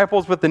the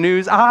disciples with the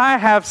news, "I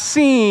have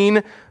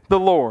seen the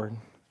Lord."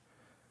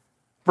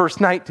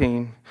 Verse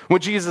 19, when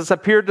Jesus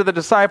appeared to the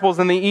disciples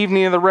in the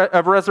evening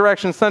of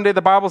Resurrection Sunday,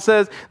 the Bible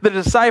says the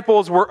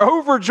disciples were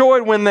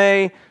overjoyed when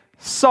they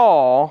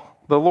saw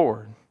the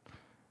Lord.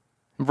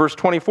 In verse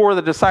 24,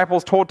 the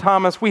disciples told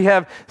Thomas, "We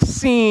have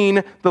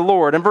seen the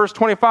Lord." In verse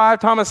 25,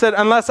 Thomas said,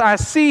 "Unless I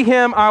see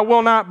him, I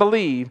will not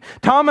believe."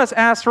 Thomas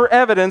asked for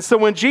evidence, so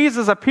when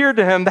Jesus appeared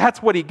to him,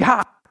 that's what he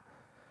got.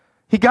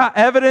 He got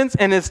evidence,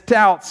 and his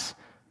doubts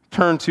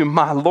turned to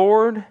 "my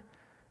Lord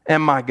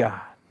and my God."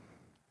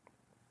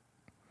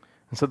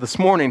 And so this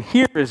morning,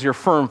 here is your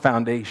firm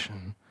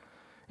foundation.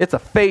 It's a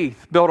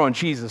faith built on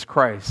Jesus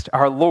Christ,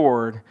 our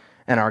Lord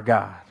and our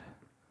God.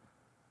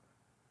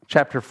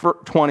 Chapter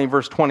 20,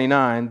 verse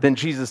 29, then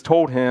Jesus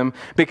told him,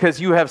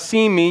 "Because you have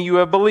seen me, you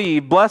have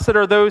believed. Blessed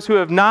are those who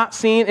have not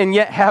seen and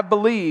yet have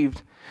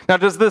believed." Now,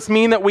 does this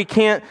mean that we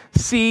can't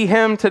see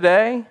him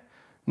today?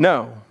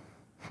 No.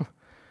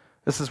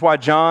 This is why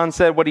John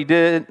said what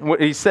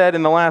he said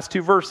in the last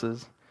two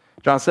verses.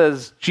 John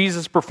says,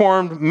 Jesus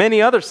performed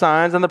many other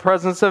signs in the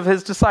presence of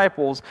his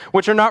disciples,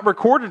 which are not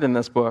recorded in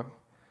this book.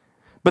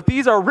 But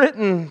these are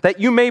written that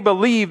you may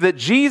believe that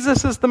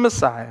Jesus is the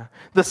Messiah,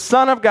 the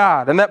Son of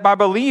God, and that by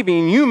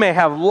believing you may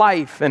have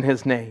life in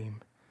his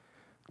name.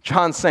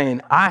 John's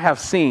saying, I have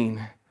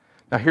seen.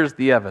 Now here's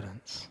the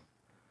evidence.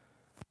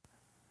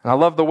 And I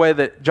love the way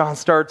that John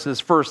starts his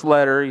first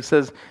letter. He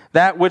says,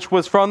 that which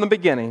was from the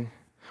beginning,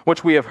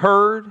 which we have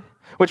heard,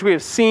 which we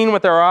have seen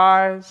with our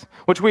eyes,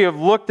 which we have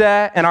looked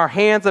at and our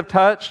hands have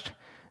touched,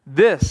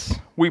 this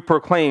we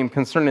proclaim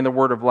concerning the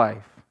word of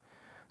life.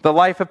 The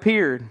life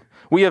appeared.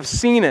 We have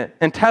seen it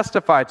and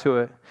testify to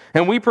it.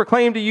 And we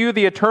proclaim to you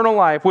the eternal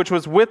life, which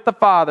was with the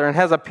Father and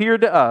has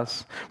appeared to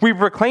us. We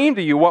proclaim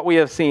to you what we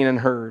have seen and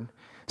heard,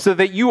 so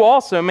that you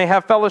also may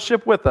have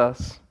fellowship with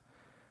us.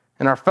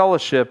 And our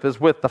fellowship is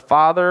with the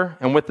Father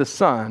and with the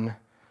Son,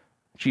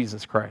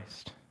 Jesus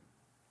Christ.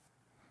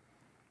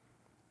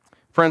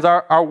 Friends,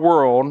 our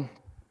world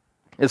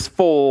is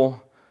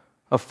full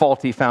of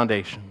faulty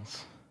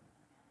foundations.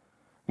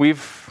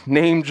 We've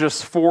named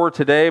just 4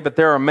 today, but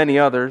there are many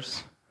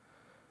others.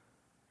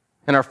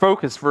 In our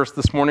focus verse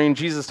this morning,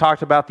 Jesus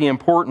talked about the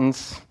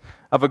importance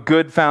of a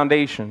good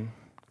foundation.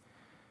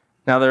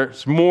 Now,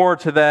 there's more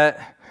to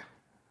that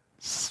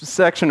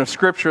section of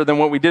Scripture than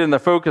what we did in the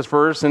focus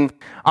verse, and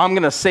I'm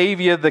going to save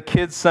you the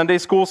kids' Sunday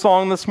school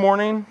song this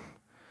morning.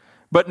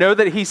 But know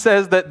that he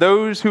says that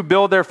those who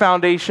build their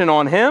foundation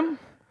on him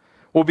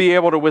will be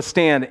able to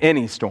withstand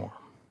any storm.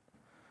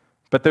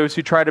 But those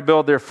who try to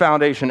build their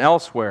foundation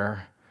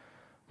elsewhere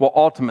will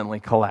ultimately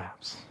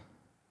collapse.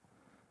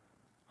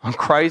 On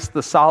Christ,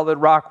 the solid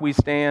rock we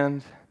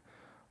stand,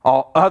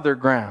 all other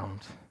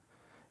ground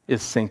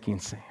is sinking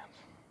sand.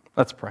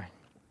 Let's pray.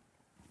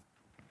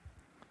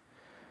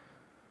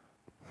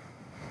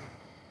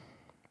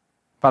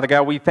 Father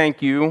God, we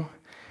thank you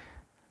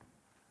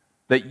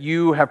that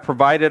you have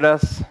provided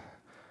us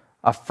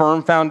a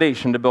firm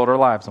foundation to build our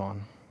lives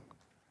on.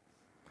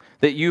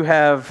 That you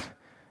have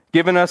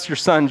given us your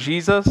Son,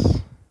 Jesus,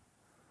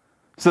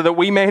 so that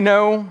we may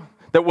know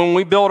that when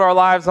we build our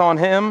lives on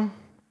him,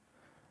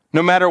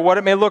 no matter what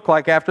it may look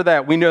like after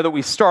that, we know that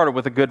we started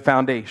with a good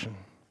foundation.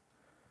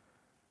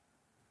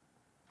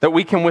 That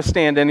we can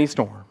withstand any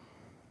storm.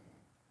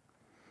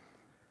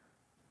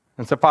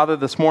 And so, Father,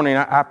 this morning,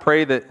 I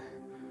pray that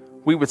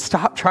we would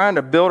stop trying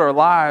to build our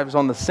lives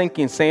on the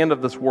sinking sand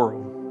of this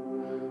world.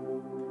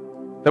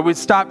 That we'd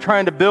stop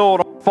trying to build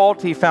on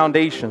faulty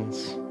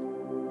foundations.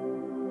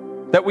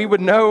 That we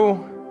would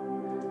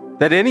know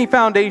that any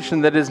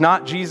foundation that is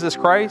not Jesus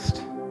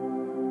Christ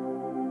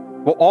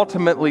will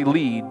ultimately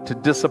lead to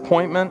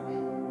disappointment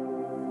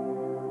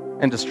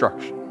and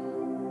destruction.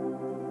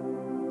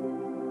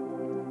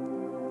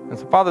 And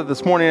so, Father,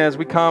 this morning as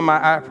we come,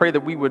 I pray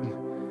that we would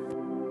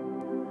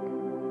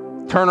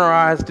turn our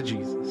eyes to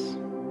Jesus.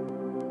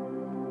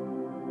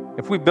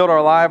 If we build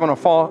our lives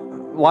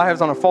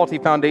on a faulty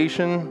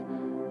foundation,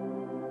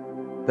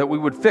 that we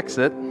would fix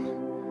it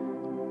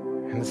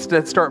and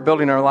instead start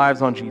building our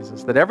lives on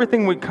Jesus. That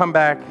everything would come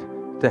back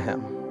to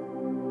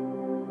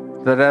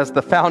him. That as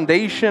the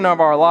foundation of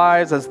our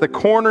lives, as the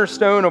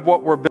cornerstone of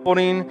what we're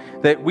building,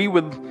 that we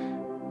would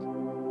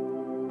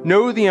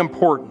know the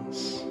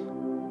importance.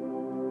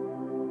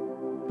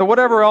 That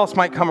whatever else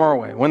might come our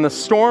way, when the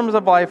storms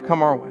of life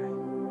come our way,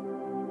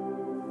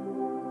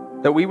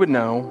 that we would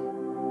know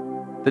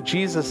that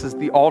Jesus is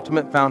the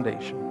ultimate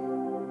foundation.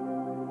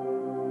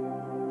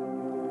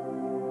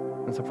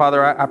 And so,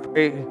 Father, I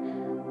pray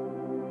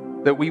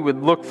that we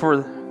would look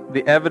for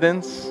the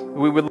evidence,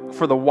 we would look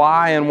for the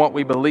why and what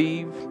we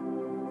believe,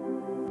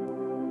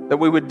 that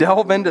we would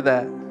delve into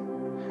that.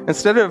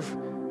 Instead of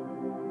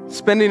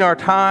spending our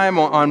time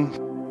on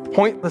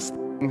pointless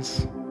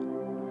things,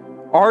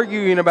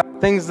 arguing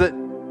about things that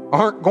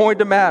aren't going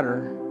to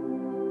matter,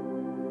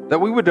 that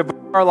we would devote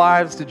our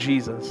lives to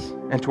Jesus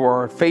and to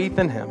our faith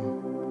in him.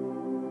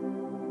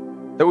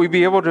 That we'd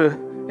be able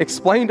to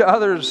explain to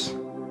others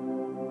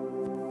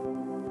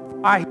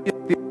why he is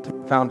the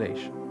ultimate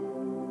foundation.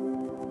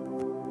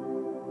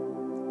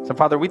 So,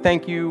 Father, we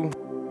thank you,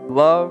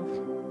 love.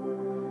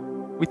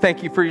 We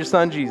thank you for your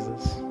Son,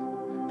 Jesus,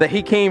 that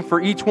he came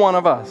for each one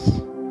of us,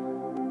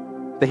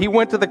 that he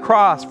went to the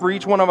cross for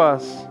each one of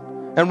us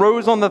and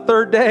rose on the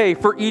third day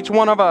for each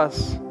one of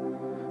us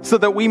so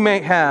that we may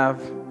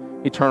have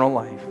eternal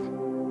life.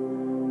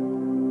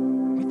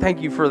 We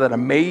thank you for that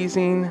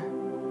amazing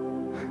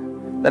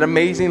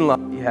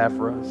love you have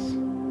for us,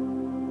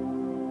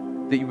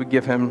 that you would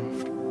give him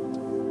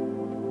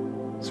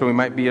so we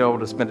might be able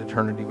to spend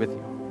eternity with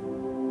you.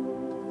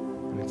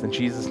 And it's in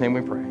Jesus' name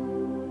we pray.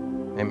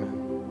 Amen.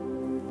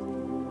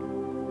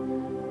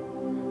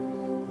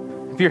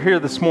 If you're here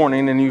this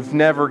morning and you've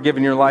never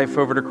given your life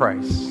over to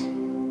Christ,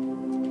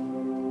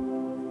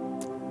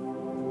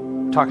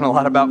 we're talking a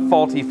lot about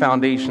faulty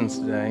foundations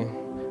today.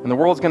 And the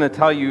world's going to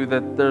tell you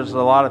that there's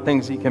a lot of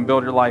things that you can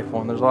build your life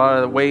on. There's a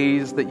lot of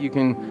ways that you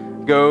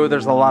can go.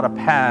 There's a lot of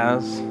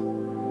paths.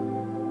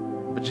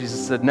 But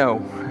Jesus said,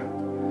 no.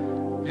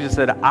 Jesus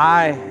said,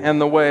 I am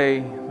the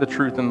way, the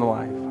truth, and the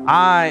life.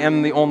 I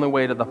am the only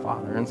way to the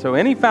Father. And so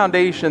any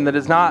foundation that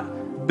is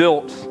not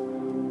built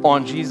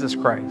on Jesus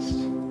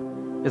Christ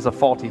is a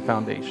faulty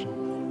foundation.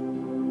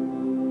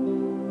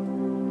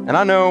 And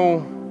I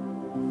know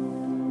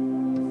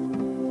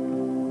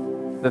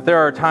that there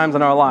are times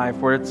in our life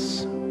where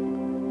it's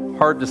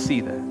hard to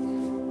see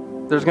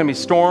that. There's going to be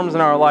storms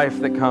in our life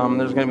that come.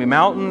 There's going to be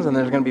mountains and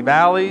there's going to be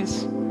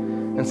valleys.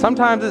 And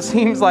sometimes it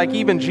seems like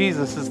even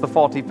Jesus is the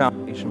faulty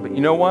foundation. But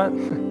you know what?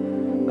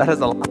 That is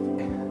a lie.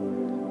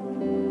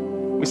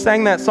 We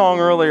sang that song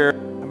earlier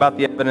about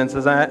the evidence.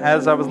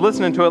 As I was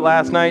listening to it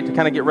last night to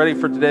kind of get ready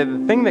for today,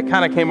 the thing that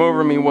kind of came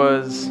over me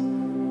was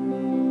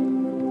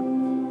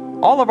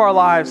all of our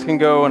lives can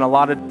go in a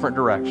lot of different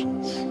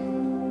directions.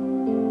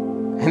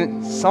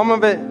 And some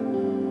of it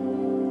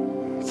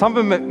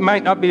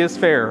might not be as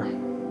fair.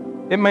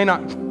 It may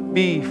not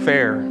be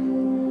fair.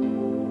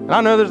 And I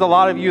know there's a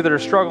lot of you that are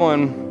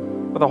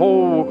struggling with a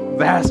whole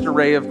vast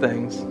array of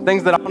things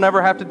that I'll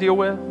never have to deal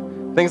with,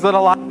 things that a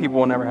lot of people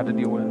will never have to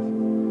deal with.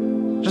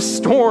 Just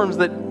storms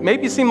that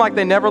maybe seem like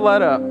they never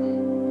let up.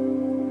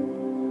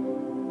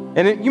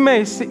 And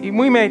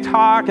we may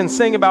talk and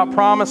sing about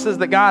promises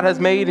that God has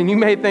made, and you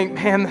may think,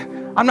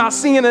 man, I'm not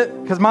seeing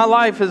it because my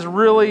life is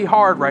really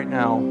hard right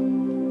now.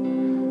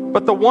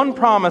 But the one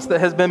promise that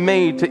has been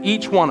made to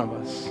each one of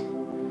us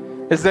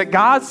is that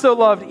God so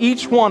loved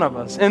each one of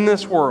us in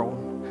this world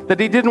that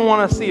he didn't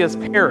want to see us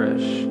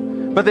perish,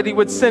 but that he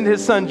would send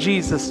his Son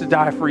Jesus to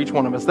die for each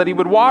one of us, that he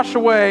would wash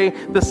away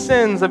the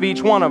sins of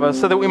each one of us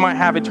so that we might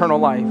have eternal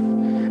life.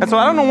 And so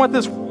I don't know what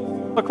this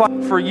look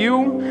like for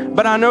you,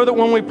 but I know that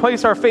when we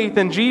place our faith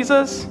in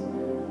Jesus,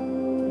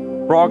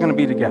 we're all going to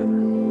be together.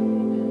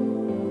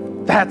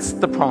 That's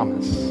the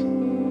promise.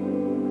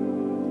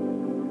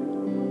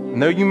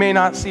 And though you may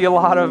not see a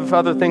lot of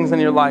other things in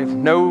your life,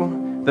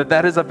 know that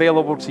that is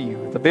available to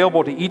you. It's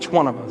available to each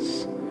one of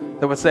us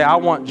that would say, I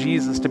want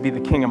Jesus to be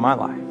the king of my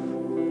life.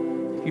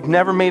 If you've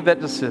never made that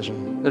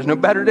decision, there's no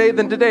better day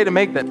than today to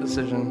make that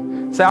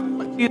decision. Say, I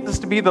want Jesus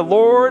to be the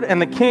Lord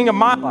and the king of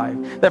my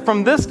life. That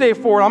from this day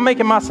forward, I'm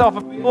making myself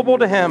available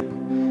to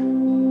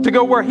him to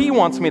go where he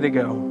wants me to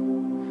go.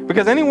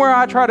 Because anywhere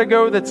I try to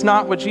go that's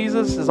not with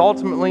Jesus is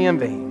ultimately in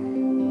vain.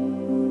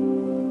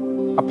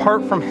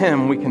 Apart from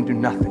him, we can do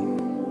nothing.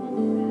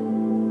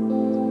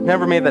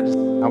 Never made that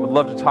decision. I would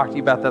love to talk to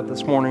you about that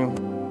this morning.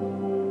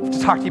 To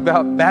talk to you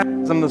about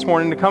baptism this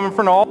morning, to come in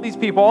front of all these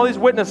people, all these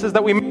witnesses,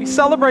 that we may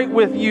celebrate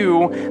with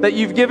you that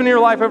you've given your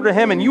life over to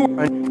him and you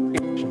are a new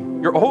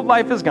creation. Your old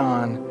life is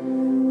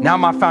gone. Now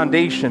my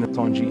foundation is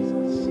on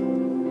Jesus.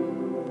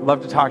 I'd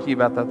love to talk to you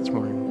about that this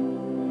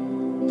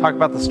morning. Talk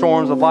about the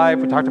storms of life.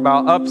 We talked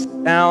about ups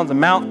and downs and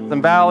mountains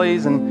and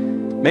valleys,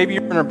 and maybe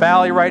you're in a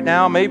valley right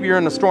now. Maybe you're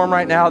in a storm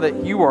right now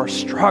that you are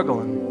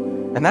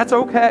struggling, and that's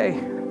okay.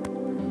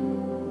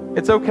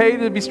 It's okay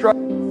to be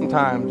struggling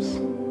sometimes,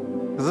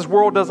 because this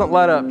world doesn't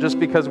let up just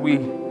because we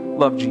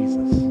love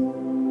Jesus.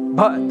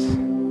 But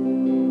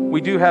we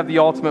do have the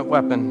ultimate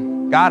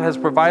weapon. God has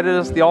provided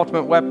us the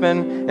ultimate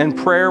weapon in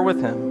prayer with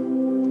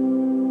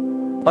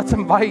him. Let's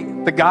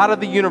invite the God of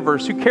the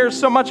universe, who cares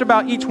so much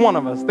about each one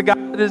of us, the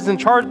God that is in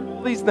charge of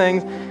all these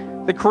things,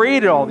 that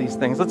created all these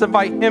things. Let's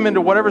invite him into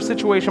whatever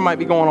situation might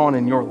be going on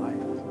in your life.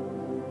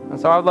 And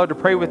so I would love to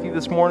pray with you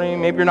this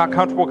morning. Maybe you're not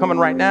comfortable coming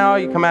right now.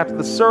 You come after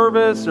the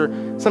service or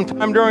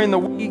sometime during the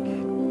week.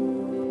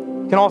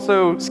 You can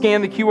also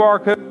scan the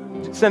QR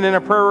code, send in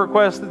a prayer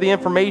request to the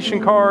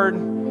information card.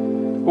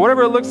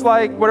 Whatever it looks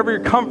like, whatever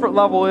your comfort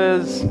level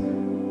is,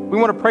 we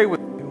want to pray with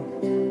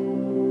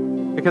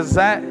you. Because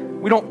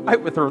we don't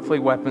fight with earthly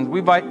weapons.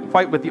 We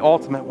fight with the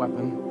ultimate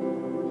weapon.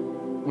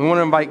 We want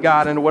to invite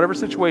God into whatever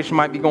situation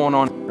might be going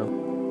on.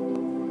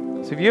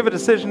 So if you have a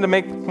decision to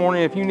make this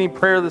morning, if you need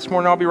prayer this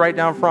morning, I'll be right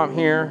down front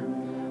here.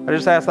 I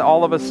just ask that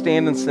all of us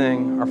stand and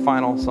sing our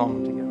final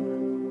song.